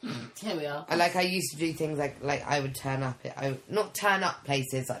 Here we are. I used to do things like I would turn up not turn up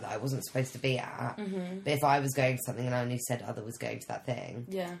places like that I wasn't supposed to be at. Mm-hmm. But if I was going to something and I only said other was going to that thing,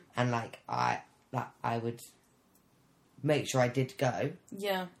 Yeah. and I would make sure I did go,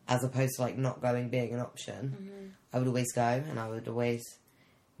 Yeah. as opposed to like not going being an option, I would always go, and I would always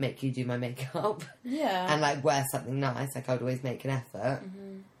make you do my makeup Yeah. and like wear something nice. Like I would always make an effort.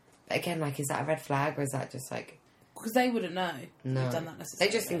 But again, like, is that a red flag, or is that just like, Because they wouldn't know no? you've done that They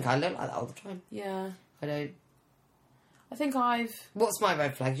necessarily. just think I look like that all the time. Yeah. I don't. I think I've... What's my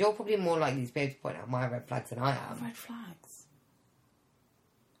red flag? You're probably more likely to be able to point out my red flags than I am. Red flags.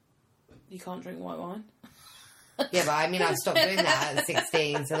 You can't drink white wine. Yeah, but I mean, I've stopped doing that at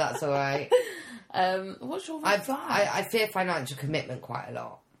 16, so that's all right. What's your red flag? I fear financial commitment quite a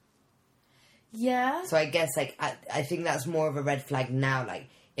lot. Yeah. So I guess, like, I think that's more of a red flag now. Like,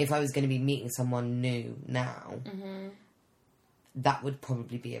 if I was going to be meeting someone new now, that would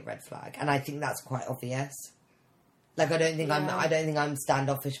probably be a red flag. And I think that's quite obvious. Like, I don't think I'm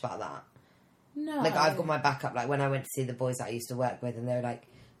standoffish about that. No. Like, I've got my backup. Like, when I went to see the boys that I used to work with, and they were, like,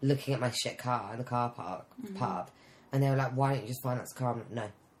 looking at my shit car in the car park, pub, and they were like, why don't you just finance the car? I'm like, no.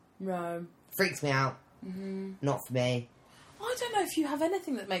 No. Freaks me out. Not for me. I don't know if you have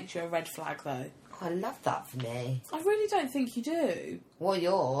anything that makes you a red flag, though. I love that for me. I really don't think you do. What are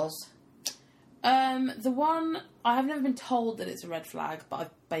yours? The one... I have never been told that it's a red flag, but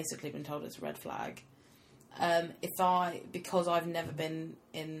I've basically been told it's a red flag. Because I've never been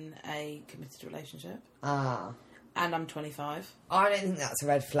in a committed relationship. Ah. And I'm 25. I don't think that's a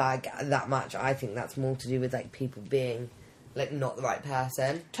red flag that much. I think that's more to do with, like, people being, like, not the right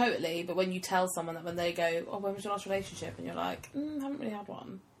person. Totally, but when you tell someone that, when they go, oh, when was your last relationship? And you're like, haven't really had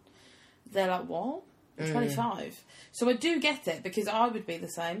one. They're like, what? I'm 25. So I do get it, because I would be the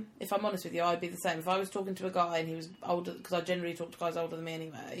same. If I'm honest with you, I'd be the same. If I was talking to a guy and he was older, because I generally talk to guys older than me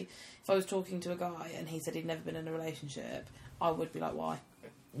anyway. If I was talking to a guy and he said he'd never been in a relationship, I would be like, why?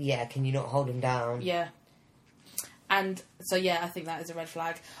 Yeah, can you not hold him down? Yeah. And so, yeah, I think that is a red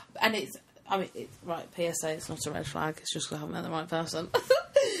flag. And right, PSA, it's not a red flag. It's just because I haven't met the right person.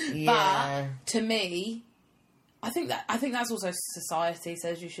 Yeah. But to me, I think that's also society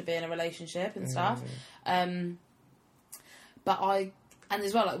says you should be in a relationship and stuff. And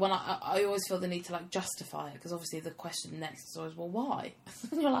as well, like, when I always feel the need to, like, justify it, because obviously the question next is always, well, why?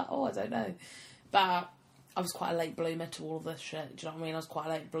 And you're like, oh, I don't know. But I was quite a late bloomer to all of this shit. Do you know what I mean? I was quite a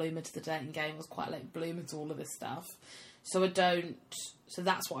late bloomer to the dating game. I was quite a late bloomer to all of this stuff. So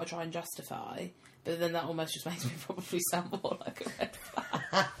that's what I try and justify. But then that almost just makes me probably sound more like a red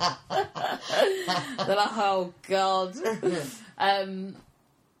flag. They're like, oh, God.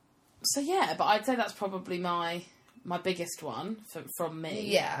 So, yeah, but I'd say that's probably my biggest one from me.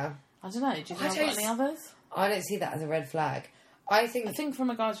 Yeah. I don't know. Do you think I've got any others? I don't see that as a red flag. I think from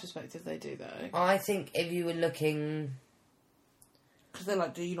a guy's perspective they do, though. I think if you were looking... Because they're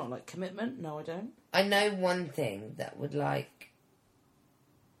like, do you not like commitment? No, I don't. I know one thing that would, like...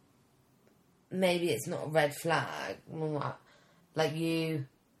 Maybe it's not a red flag. Like, you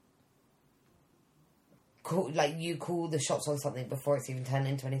call the shots on something before it's even turned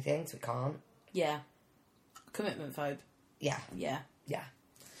into anything, so it can't. Yeah. Commitment phobe. Yeah. Yeah. Yeah.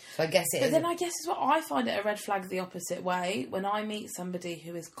 So I guess it is. But then I guess as well, I find it a red flag the opposite way. When I meet somebody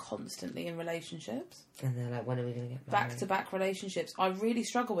who is constantly in relationships. And they're like, when are we going to get married? Back-to-back relationships. I really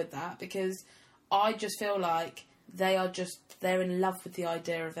struggle with that because I just feel like they're in love with the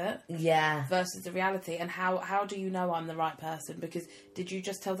idea of it. Yeah. Versus the reality. And how do you know I'm the right person? Because did you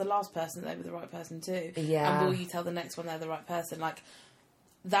just tell the last person that they were the right person too? Yeah. And will you tell the next one they're the right person? Like,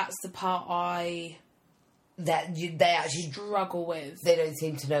 that's the part they actually struggle with. They don't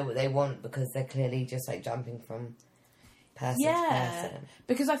seem to know what they want because they're clearly just like jumping from person to person.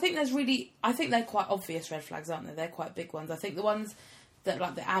 Because I think they're quite obvious red flags, aren't they? They're quite big ones. I think the ones that,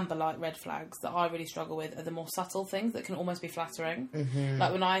 like, the amber light red flags that I really struggle with are the more subtle things that can almost be flattering. Mm-hmm.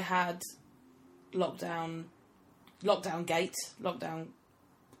 Like when I had lockdown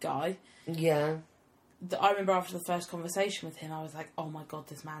guy. Yeah. I remember after the first conversation with him, I was like, oh my God,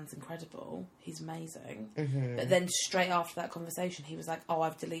 this man's incredible. He's amazing. Mm-hmm. But then straight after that conversation, he was like, oh,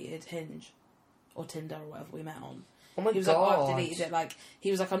 I've deleted Hinge or Tinder or whatever we met on. Oh my God. He was like, oh, I've deleted it. Like, he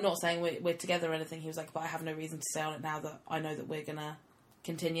was like, I'm not saying we're together or anything. He was like, but I have no reason to stay on it now that I know that we're going to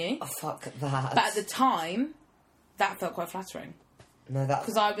continue. Oh, fuck that. But at the time, that felt quite flattering. No, that's...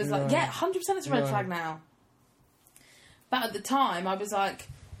 Because I was like, yeah, 100% it's a red flag now. But at the time, I was like...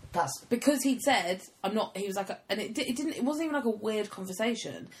 Because he'd said, I'm not... He was like... And it wasn't even like a weird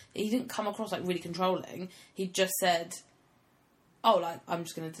conversation. He didn't come across like really controlling. He just said, oh, like, I'm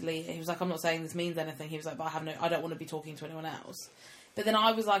just going to delete it. He was like, I'm not saying this means anything. He was like, but I don't want to be talking to anyone else. But then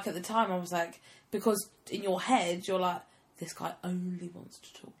I was like, at the time, I was like... Because in your head, you're like, this guy only wants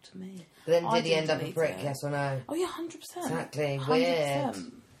to talk to me. But then did he end up a prick, yes or no? Oh, yeah, 100%. Exactly. 100%. Weird.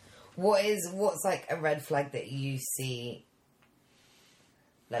 What's like a red flag that you see?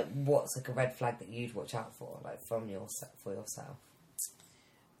 Like, what's like a red flag that you'd watch out for, like for yourself?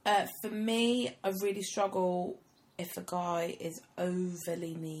 For me, I really struggle if a guy is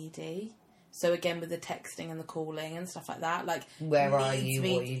overly needy. So again, with the texting and the calling and stuff like that, like where are you?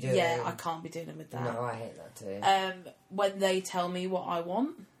 What are you doing? Yeah, I can't be dealing with that. No, I hate that too. When they tell me what I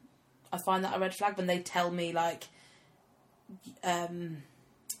want, I find that a red flag. When they tell me like, how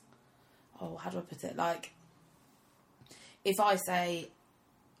do I put it? Like, if I say,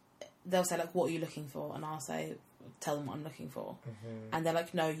 they'll say like, "What are you looking for?" and I'll say, tell them what I'm looking for, and they're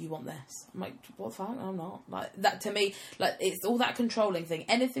like, "No, you want this." I'm like, "What the fuck? I'm not." Like that to me, like it's all that controlling thing.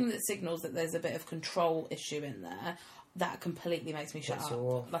 Anything that signals that there's a bit of control issue in there, that completely makes me shut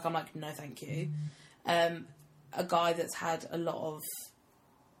up. Like I'm like, "No, thank you." A guy that's had a lot of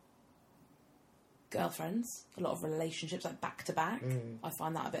girlfriends, a lot of relationships, like back to back, I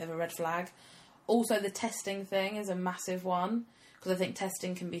find that a bit of a red flag. Also, the testing thing is a massive one, because I think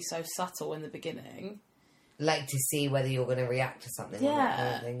testing can be so subtle in the beginning. Like to see whether you're going to react to something. Yeah, or that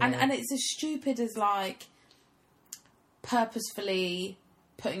kind of thing, and it's as stupid as like purposefully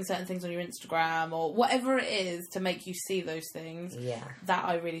putting certain things on your Instagram or whatever it is to make you see those things. Yeah, that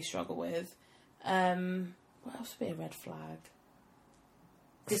I really struggle with. What else would be a red flag?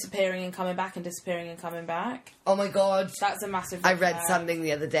 Disappearing and coming back and disappearing and coming back. Oh my god, that's a massive red red flag. flag. Something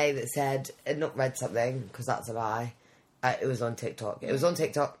the other day that said, not read something because that's a lie. It was on TikTok. It was on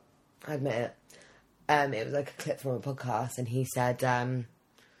TikTok. I admit it. It was like a clip from a podcast, and he said,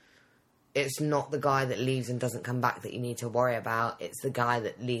 it's not the guy that leaves and doesn't come back that you need to worry about. It's the guy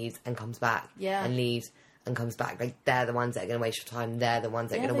that leaves and comes back. Yeah. And leaves and comes back. Like, they're the ones that are going to waste your time. They're the ones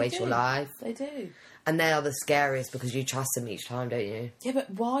that are going to waste your life. They do. And they are the scariest because you trust them each time, don't you? Yeah,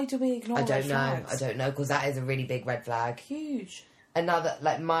 but why do we ignore red flags? I don't know, because that is a really big red flag. Huge. Another,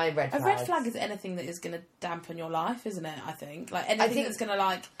 like, my red flag... A red flag is anything that is going to dampen your life, isn't it, I think? Like, anything that's going to,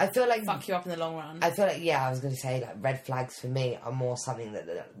 like, I feel like fuck you up in the long run. I feel like, yeah, I was going to say, like, red flags for me are more something that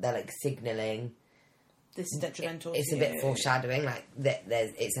they're like, signalling... This is detrimental It's to a bit foreshadowing, like,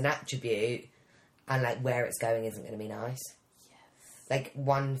 it's an attribute, and, like, where it's going isn't going to be nice. Yes. Like,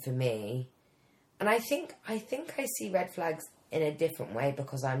 one for me... And I think I see red flags in a different way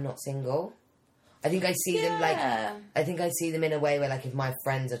because I'm not single. I think I see them like... I think I see them in a way where, like, if my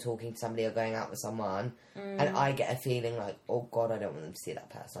friends are talking to somebody or going out with someone and I get a feeling like, oh, God, I don't want them to see that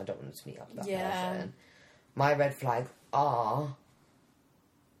person. I don't want them to meet up with that person. My red flags are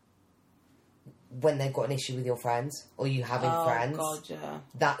when they've got an issue with your friends or you having friends. Oh, God, yeah.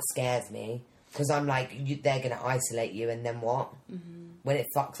 That scares me because I'm like, they're going to isolate you and then what? Mm-hmm. When it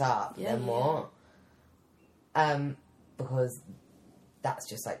fucks up, then what? Because that's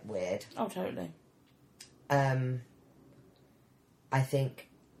just, like, weird. Oh, totally. I think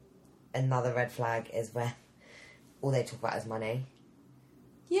another red flag is when all they talk about is money.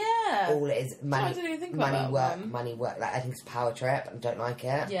 Yeah. All it is money, I didn't even think about money, work. Like, I think it's a power trip. I don't like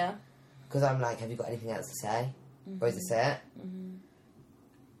it. Yeah. Because I'm like, have you got anything else to say? Mm-hmm. Or is this it? Mm-hmm.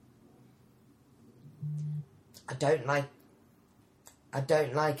 I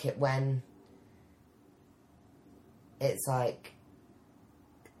don't like it when it's like,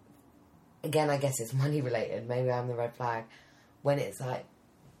 again, I guess it's money related. Maybe I'm the red flag. When it's like,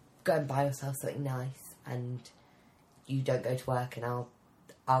 go and buy yourself something nice and you don't go to work and I'll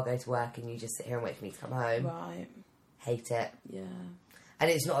go to work and you just sit here and wait for me to come home. Right. Hate it. Yeah. And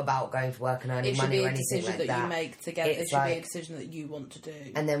it's not about going to work and earning money or anything like that. It should be a decision that you make together. It should be a decision that you want to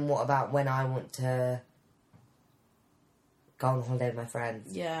do. And then what about when I want to go on holiday with my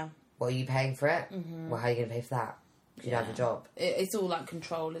friends? Yeah. Well, are you paying for it? Mm-hmm. Well, how are you going to pay for that? You don't have a job. It's all like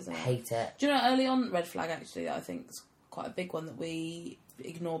control, isn't it? Hate it. Do you know, early on, red flag actually, I think is quite a big one that we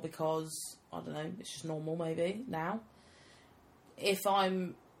ignore because, I don't know, it's just normal maybe now. If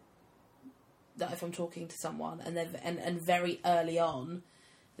I'm talking to someone and very early on,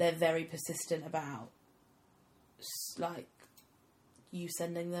 they're very persistent about, like, you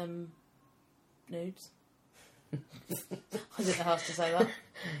sending them nudes. I didn't know how else to say that.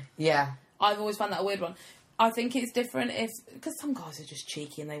 Yeah. I've always found that a weird one. I think it's different because some guys are just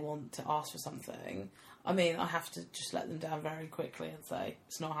cheeky and they want to ask for something. I mean, I have to just let them down very quickly and say,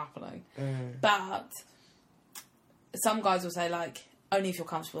 it's not happening. But some guys will say, like, only if you're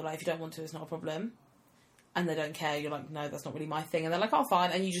comfortable, like, if you don't want to, it's not a problem. And they don't care. You're like, no, that's not really my thing. And they're like, oh,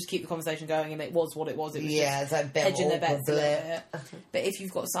 fine. And you just keep the conversation going and it was what it was. It was it's like a bit hedging their bets a little bit. But if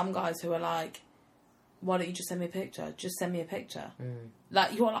you've got some guys who are like, why don't you just send me a picture? Just send me a picture.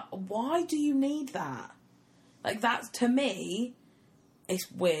 Like, you're like, why do you need that? Like, that's, to me,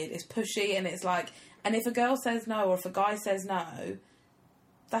 it's weird. It's pushy and it's like... And if a girl says no or if a guy says no,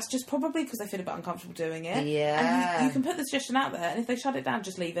 that's just probably because they feel a bit uncomfortable doing it. Yeah. And you can put the suggestion out there, and if they shut it down,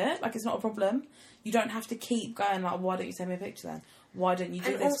 just leave it. Like, it's not a problem. You don't have to keep going, like, why don't you send me a picture then? Why don't you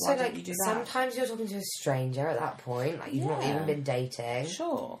do this? Also, Why don't you do that? Sometimes you're talking to a stranger at that point. Like, you've not even been dating.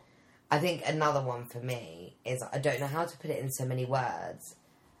 Sure. I think another one for me is, I don't know how to put it in so many words,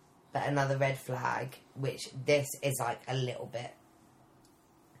 but another red flag, which this is, like, a little bit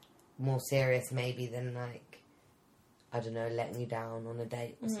more serious maybe than, like, I don't know, letting you down on a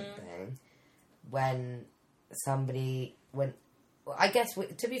date or something. When somebody... I guess,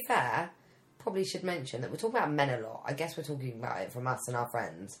 to be fair, probably should mention that we're talking about men a lot. I guess we're talking about it from us and our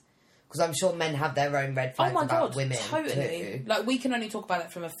friends. Because I'm sure men have their own red flags about women totally. too. Like, we can only talk about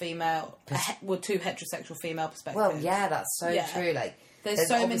it from a female, two heterosexual female perspectives. Well, yeah, that's so true. Like,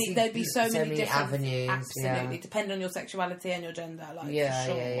 there'd be so many different avenues. Absolutely, depending on your sexuality and your gender. Like,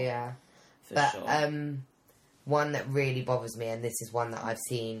 for but sure. One that really bothers me, and this is one that I've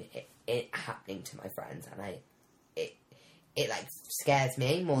seen it happening to my friends, and it like scares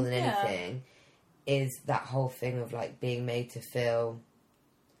me more than anything, is that whole thing of like being made to feel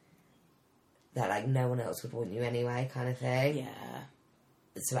that like no one else would want you anyway, kind of thing. Yeah.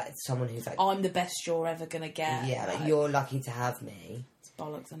 So like someone who's like, I'm the best you're ever gonna get. Yeah, like you're lucky to have me. It's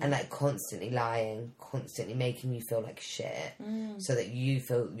bollocks, isn't it? And like constantly lying, constantly making you feel like shit, so that you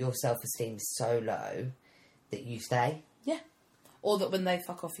feel your self-esteem so low that you stay. Yeah. Or that when they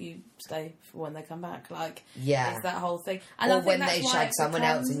fuck off, you stay for when they come back. Like, yeah, it's that whole thing. And or I think when that's they why shag it someone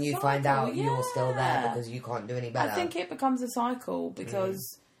else becomes and you a find cycle. out you're still there because you can't do any better. I think it becomes a cycle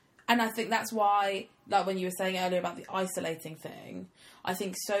because... And I think that's why, like when you were saying earlier about the isolating thing, I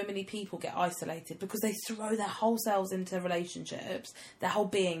think so many people get isolated because they throw their whole selves into relationships, their whole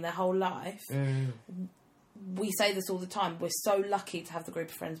being, their whole life. We say this all the time. We're so lucky to have the group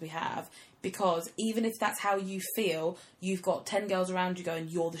of friends we have because even if that's how you feel, you've got 10 girls around you going,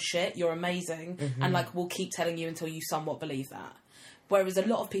 you're the shit, you're amazing. And like, we'll keep telling you until you somewhat believe that. Whereas a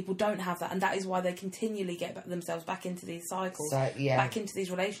lot of people don't have that, and that is why they continually get themselves back into these cycles, back into these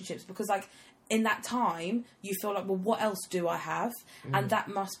relationships. Because, like, in that time, you feel like, well, what else do I have? And that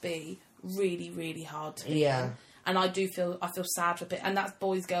must be really, really hard to be in. And I feel sad for people, and that's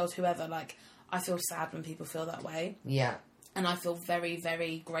boys, girls, whoever. Like, I feel sad when people feel that way. Yeah. And I feel very,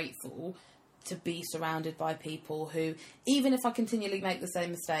 very grateful to be surrounded by people who, even if I continually make the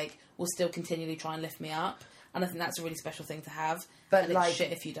same mistake, will still continually try and lift me up. And I think that's a really special thing to have. But and like, it's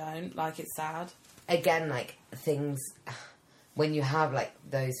shit if you don't. Like, it's sad. Again, like, things... When you have, like,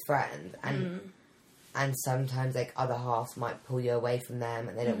 those friends, and sometimes, like, other halves might pull you away from them,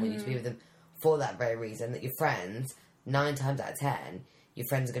 and they don't want you to be with them for that very reason, that your friends, 9 times out of 10, your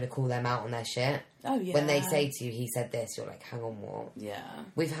friends are going to call them out on their shit. Oh, yeah. When they say to you, he said this, you're like, hang on, what? Yeah.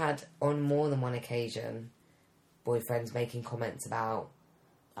 We've had, on more than one occasion, boyfriends making comments about,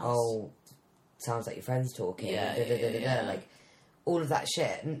 sounds like your friend's talking, like, all of that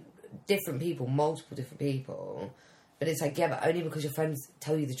shit. And different people, multiple different people. But it's like, yeah, but only because your friends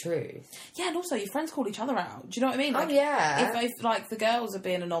tell you the truth. Yeah, and also your friends call each other out. Do you know what I mean? Like, If like, the girls are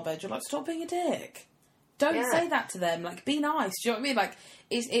being a knobhead, you're like, stop being a dick. Don't say that to them. Like, be nice. Do you know what I mean? Like,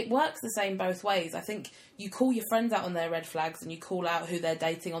 it works the same both ways. I think you call your friends out on their red flags and you call out who they're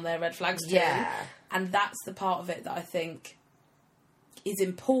dating on their red flags too. Yeah. And that's the part of it that I think is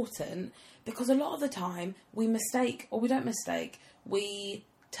important, because a lot of the time we mistake, or we don't mistake, we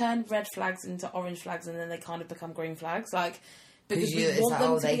turn red flags into orange flags and then they kind of become green flags. Like, because we want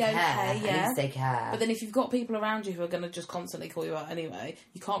them to be okay, At least they care. But then if you've got people around you who are going to just constantly call you out anyway,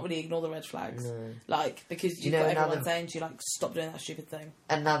 you can't really ignore the red flags. No. Like, because you've got everyone saying to you, like, stop doing that stupid thing.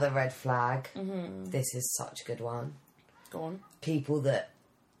 Another red flag. This is such a good one. Go on. People that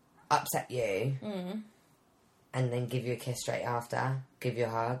upset you and then give you a kiss straight after, give you a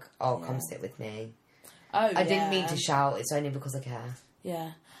hug. Oh, come sit with me. Oh, I didn't mean to shout. It's only because I care.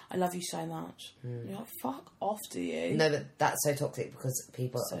 Yeah. I love you so much. You're like, fuck off, do you? No, but that's so toxic because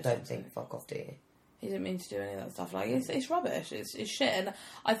people don't think fuck off, do you? He didn't mean to do any of that stuff. Like, it's rubbish. It's shit. And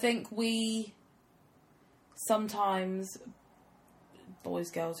I think we sometimes, boys,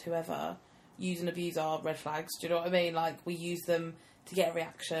 girls, whoever, use and abuse our red flags. Do you know what I mean? Like, we use them to get a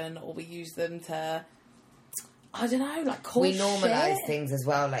reaction, or we use them to, I don't know, like, call We normalise shit. things as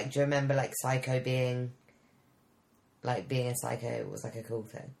well. Like, do you remember, like, psycho being... Like, being a psycho was, like, a cool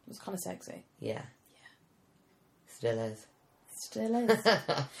thing. It was kind of sexy. Yeah. Still is. Still is.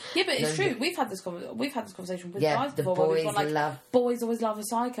 Yeah, but it's true. We've had this conversation with guys the before. boys where we've gone, like, boys always love a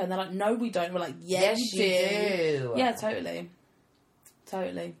psycho, and they're like, no, we don't. We're like, yes, you do. Yeah, totally.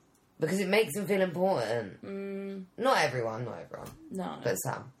 Totally. Because it makes them feel important. Not everyone. No. But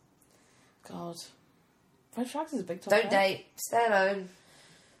some. God. Red flags is a big topic. Don't date. Stay alone.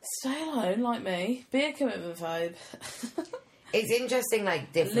 Stay alone, like me. Be a commitment phobe. It's interesting,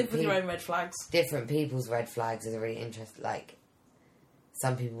 like, Live with your own red flags. different people's red flags is a really interesting, like,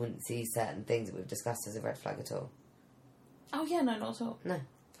 some people wouldn't see certain things that we've discussed as a red flag at all. Oh, yeah, no, not at all. No,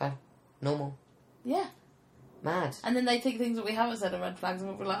 fine. Normal. Yeah. Mad. And then they think things that we haven't said are red flags,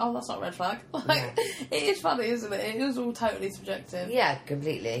 and we're like, oh, that's not a red flag. Like, it is funny, isn't it? It is all totally subjective. Yeah,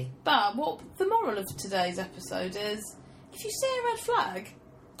 completely. But what the moral of today's episode is, if you see a red flag,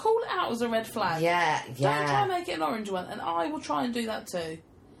 call it out as a red flag. Yeah, Don't try yeah. and make it an orange one, and I will try and do that too.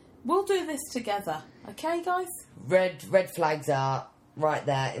 We'll do this together, okay, guys? Red flags are right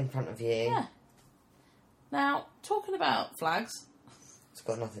there in front of you. Yeah. Now, talking about flags, It's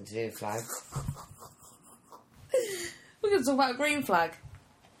got nothing to do with flags. we're going to talk about a green flag.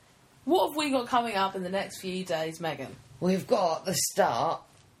 What have we got coming up in the next few days, Megan? We've got the start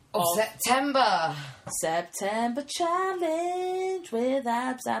of Of- September. September challenge with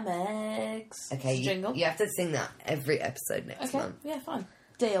abs and Megs. Okay, It's a jingle. you have to sing that every episode next Okay, month. yeah, fine.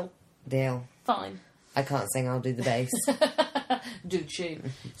 Deal. Deal. Fine. I can't sing, I'll do the bass. Do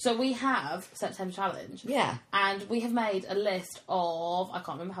tune. So we have September challenge. Yeah. And we have made a list of, I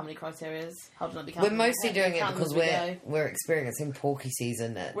can't remember how many criterias. Hold on, let me count We're them. mostly Let me doing it count them because as we go. we're experiencing porky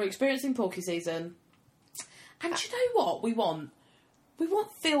season. We're experiencing porky season. And do you know what we want? We want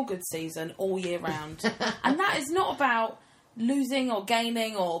feel-good season all year round. And that is not about losing or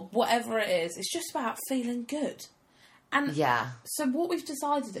gaining or whatever it is. It's just about feeling good. And Yeah. so what we've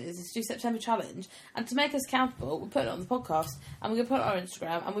decided is to do September challenge, and to make us accountable, we're putting it on the podcast, and we're going to put it on our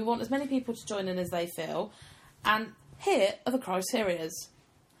Instagram, and we want as many people to join in as they feel. And here are the criterias.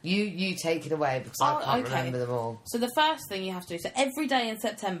 You take it away because I can't remember them all. So the first thing you have to do, so every day in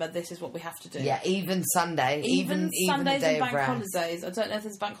September, this is what we have to do. Yeah, even Sunday. Even the Sundays day and of bank rest. holidays. I don't know if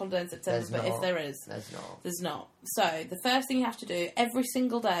there's a bank holiday in September, There's but not. if there is, There's not. So the first thing you have to do every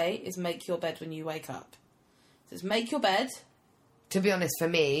single day is make your bed when you wake up. So it's make your bed. To be honest, for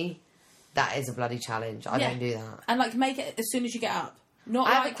me, that is a bloody challenge. I don't do that. And, like, make it as soon as you get up. Not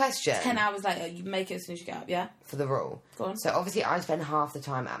I have like a question. 10 hours later, you make it as soon as you get up, yeah? For the rule. Go on. So obviously I spend half the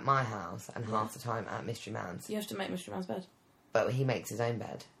time at my house and half the time at Mystery Man's. You have to make Mr. Man's bed. But he makes his own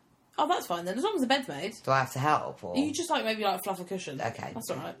bed. Oh, that's fine then. As long as the bed's made. Do I have to help? Or? You just, like, maybe, like, fluff a cushion. Okay. That's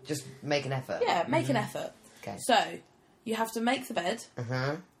all right. Just make an effort. Yeah, make an effort. Okay. So, you have to make the bed.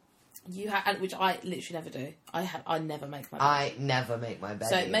 Uh-huh. Which I literally never do. I never make my bed. I never make my bed.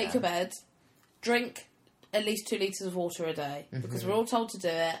 So either. make your bed, drink at least 2 litres of water a day, because we're all told to do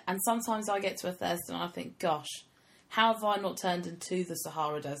it, and sometimes I get to a thirst and I think, gosh, how have I not turned into the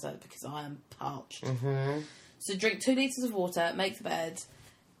Sahara Desert, because I am parched. So drink 2 litres of water, make the bed,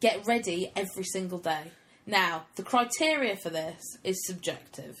 get ready every single day. Now, the criteria for this is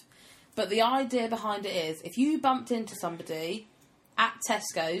subjective, but the idea behind it is, if you bumped into somebody at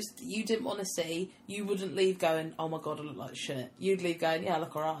Tesco's that you didn't want to see, you wouldn't leave going, oh my god, I look like shit. You'd leave going, yeah, I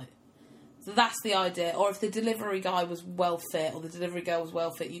look alright. So that's the idea. Or if the delivery guy was well fit, or the delivery girl was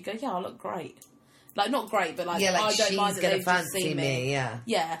well fit, you'd go, yeah, I look great. Like, not great, but like, Yeah, like I don't she's mind that gonna they've just fancy seen me, yeah.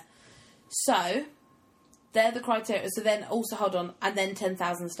 Yeah. So, they're the criteria. So then, also, hold on, and then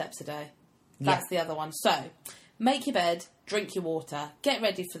 10,000 steps a day. That's the other one. So, make your bed, drink your water, get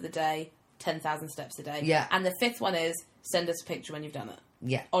ready for the day, 10,000 steps a day. Yeah. And the fifth one is, send us a picture when you've done it.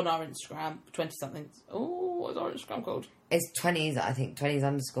 Yeah. On our Instagram, 20-somethings. Oh, what's our Instagram called? It's 20s, I think. 20s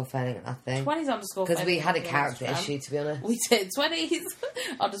 _ failing at nothing. 20s _ Because we had a on character Instagram. issue, to be honest. We did 20s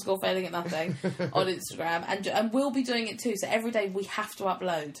 _ failing at nothing on Instagram, and we'll be doing it too. So every day we have to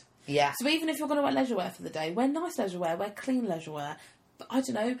upload. Yeah. So even if you're going to wear leisure wear for the day, wear nice leisure wear, wear clean leisure wear. I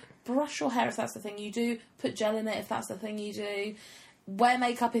don't know, brush your hair if that's the thing you do, put gel in it if that's the thing you do. Wear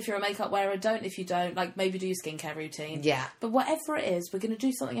makeup if you're a makeup wearer, don't if you don't. Like, maybe do your skincare routine. Yeah. But whatever it is, we're going to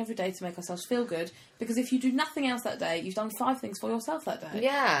do something every day to make ourselves feel good, because if you do nothing else that day, you've done 5 things for yourself that day.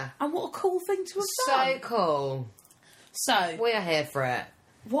 Yeah. And what a cool thing to have So done. cool. So, We are here for it.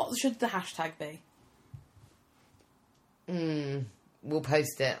 what should the hashtag be? We'll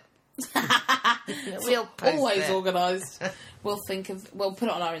post it. We'll post Always it. organised. We'll put it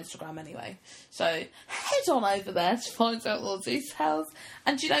on our Instagram anyway. So head on over there to find out all the details.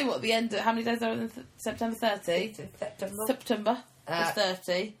 And do you know what? How many days are in September? 30? September. Uh, It's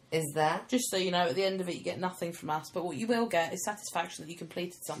 30. Is there? Just so you know, at the end of it, you get nothing from us. But what you will get is satisfaction that you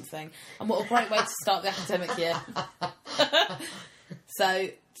completed something. And what a great way to start the academic year. So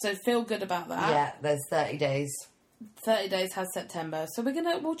feel good about that. Yeah, there's 30 days. 30 days has September, so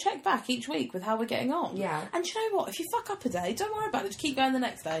we'll check back each week with how we're getting on. Yeah. And do you know what? If you fuck up a day, don't worry about it. Just keep going the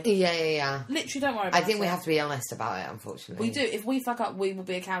next day. Yeah. Literally, don't worry about it. I think we have to be honest about it, unfortunately. We do. If we fuck up, we will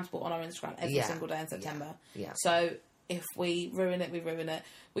be accountable on our Instagram every Yeah. single day in September. Yeah. So If we ruin it, we ruin it.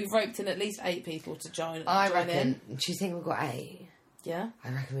 We've roped in at least 8 people to join I join reckon. in. Do you think we've got 8? Yeah?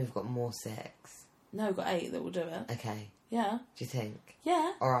 I reckon we've got more 6. No, we've got 8 that will do it. Okay. Yeah. Do you think?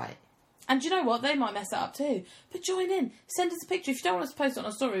 Yeah. All right. And do you know what? They might mess it up too. But join in. Send us a picture. If you don't want us to post it on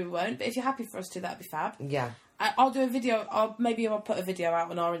our story, we won't. But if you're happy for us to, that'd be fab. Yeah. I'll do a video. I'll put a video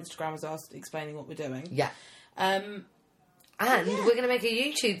out on our Instagram as well, explaining what we're doing. Yeah. And we're going to make a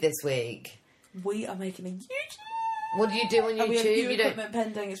YouTube this week. We are making a YouTube. What do you do on YouTube? We have new equipment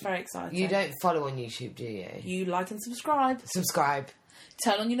pending. It's very exciting. You don't follow on YouTube, do you? You like and subscribe. Subscribe.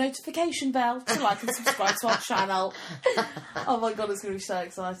 Turn on your notification bell to like and subscribe to our channel. Oh my god, it's going to be so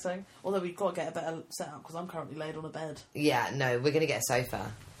exciting. Although we've got to get a better setup because I'm currently laid on a bed. Yeah, no, we're going to get a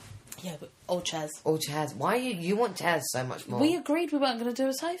sofa. Yeah, but all chairs. All chairs. Why you want chairs so much more? We agreed we weren't going to do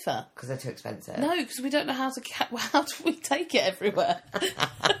a sofa. Because they're too expensive. No, because we don't know how do we take it everywhere.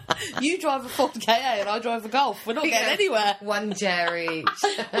 You drive a Ford Ka and I drive a Golf. We're not getting anywhere. One chair each.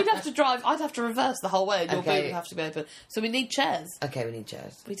 We'd have to drive. I'd have to reverse the whole way and your boot would have to be open. So we need chairs. Okay, we need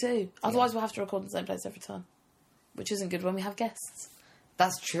chairs. We do. Otherwise we'll have to record in the same place every time. Which isn't good when we have guests.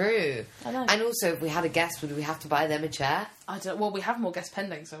 That's true. I know. And also, if we had a guest, would we have to buy them a chair? I don't. Well, we have more guests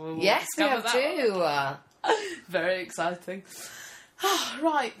pending, so we'll Yes, we have that too. Very exciting.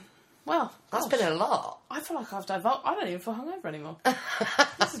 Right. Well, that's been a lot. I feel like I don't even feel hungover anymore.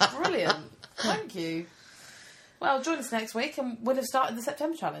 This is brilliant. Thank you. Well, join us next week, and we'll have started the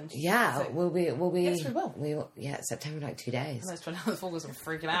September challenge. Yeah, we'll be. Yes, we will. September, like 2 days. I know it's 29th August. I'm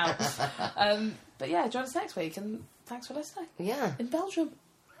freaking out. But yeah, join us next week, and thanks for listening. Yeah. In Belgium.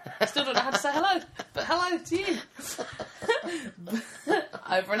 Still don't know how to say hello, but hello to you.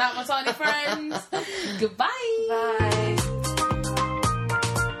 Over and out, my tiny friends. Goodbye. Bye.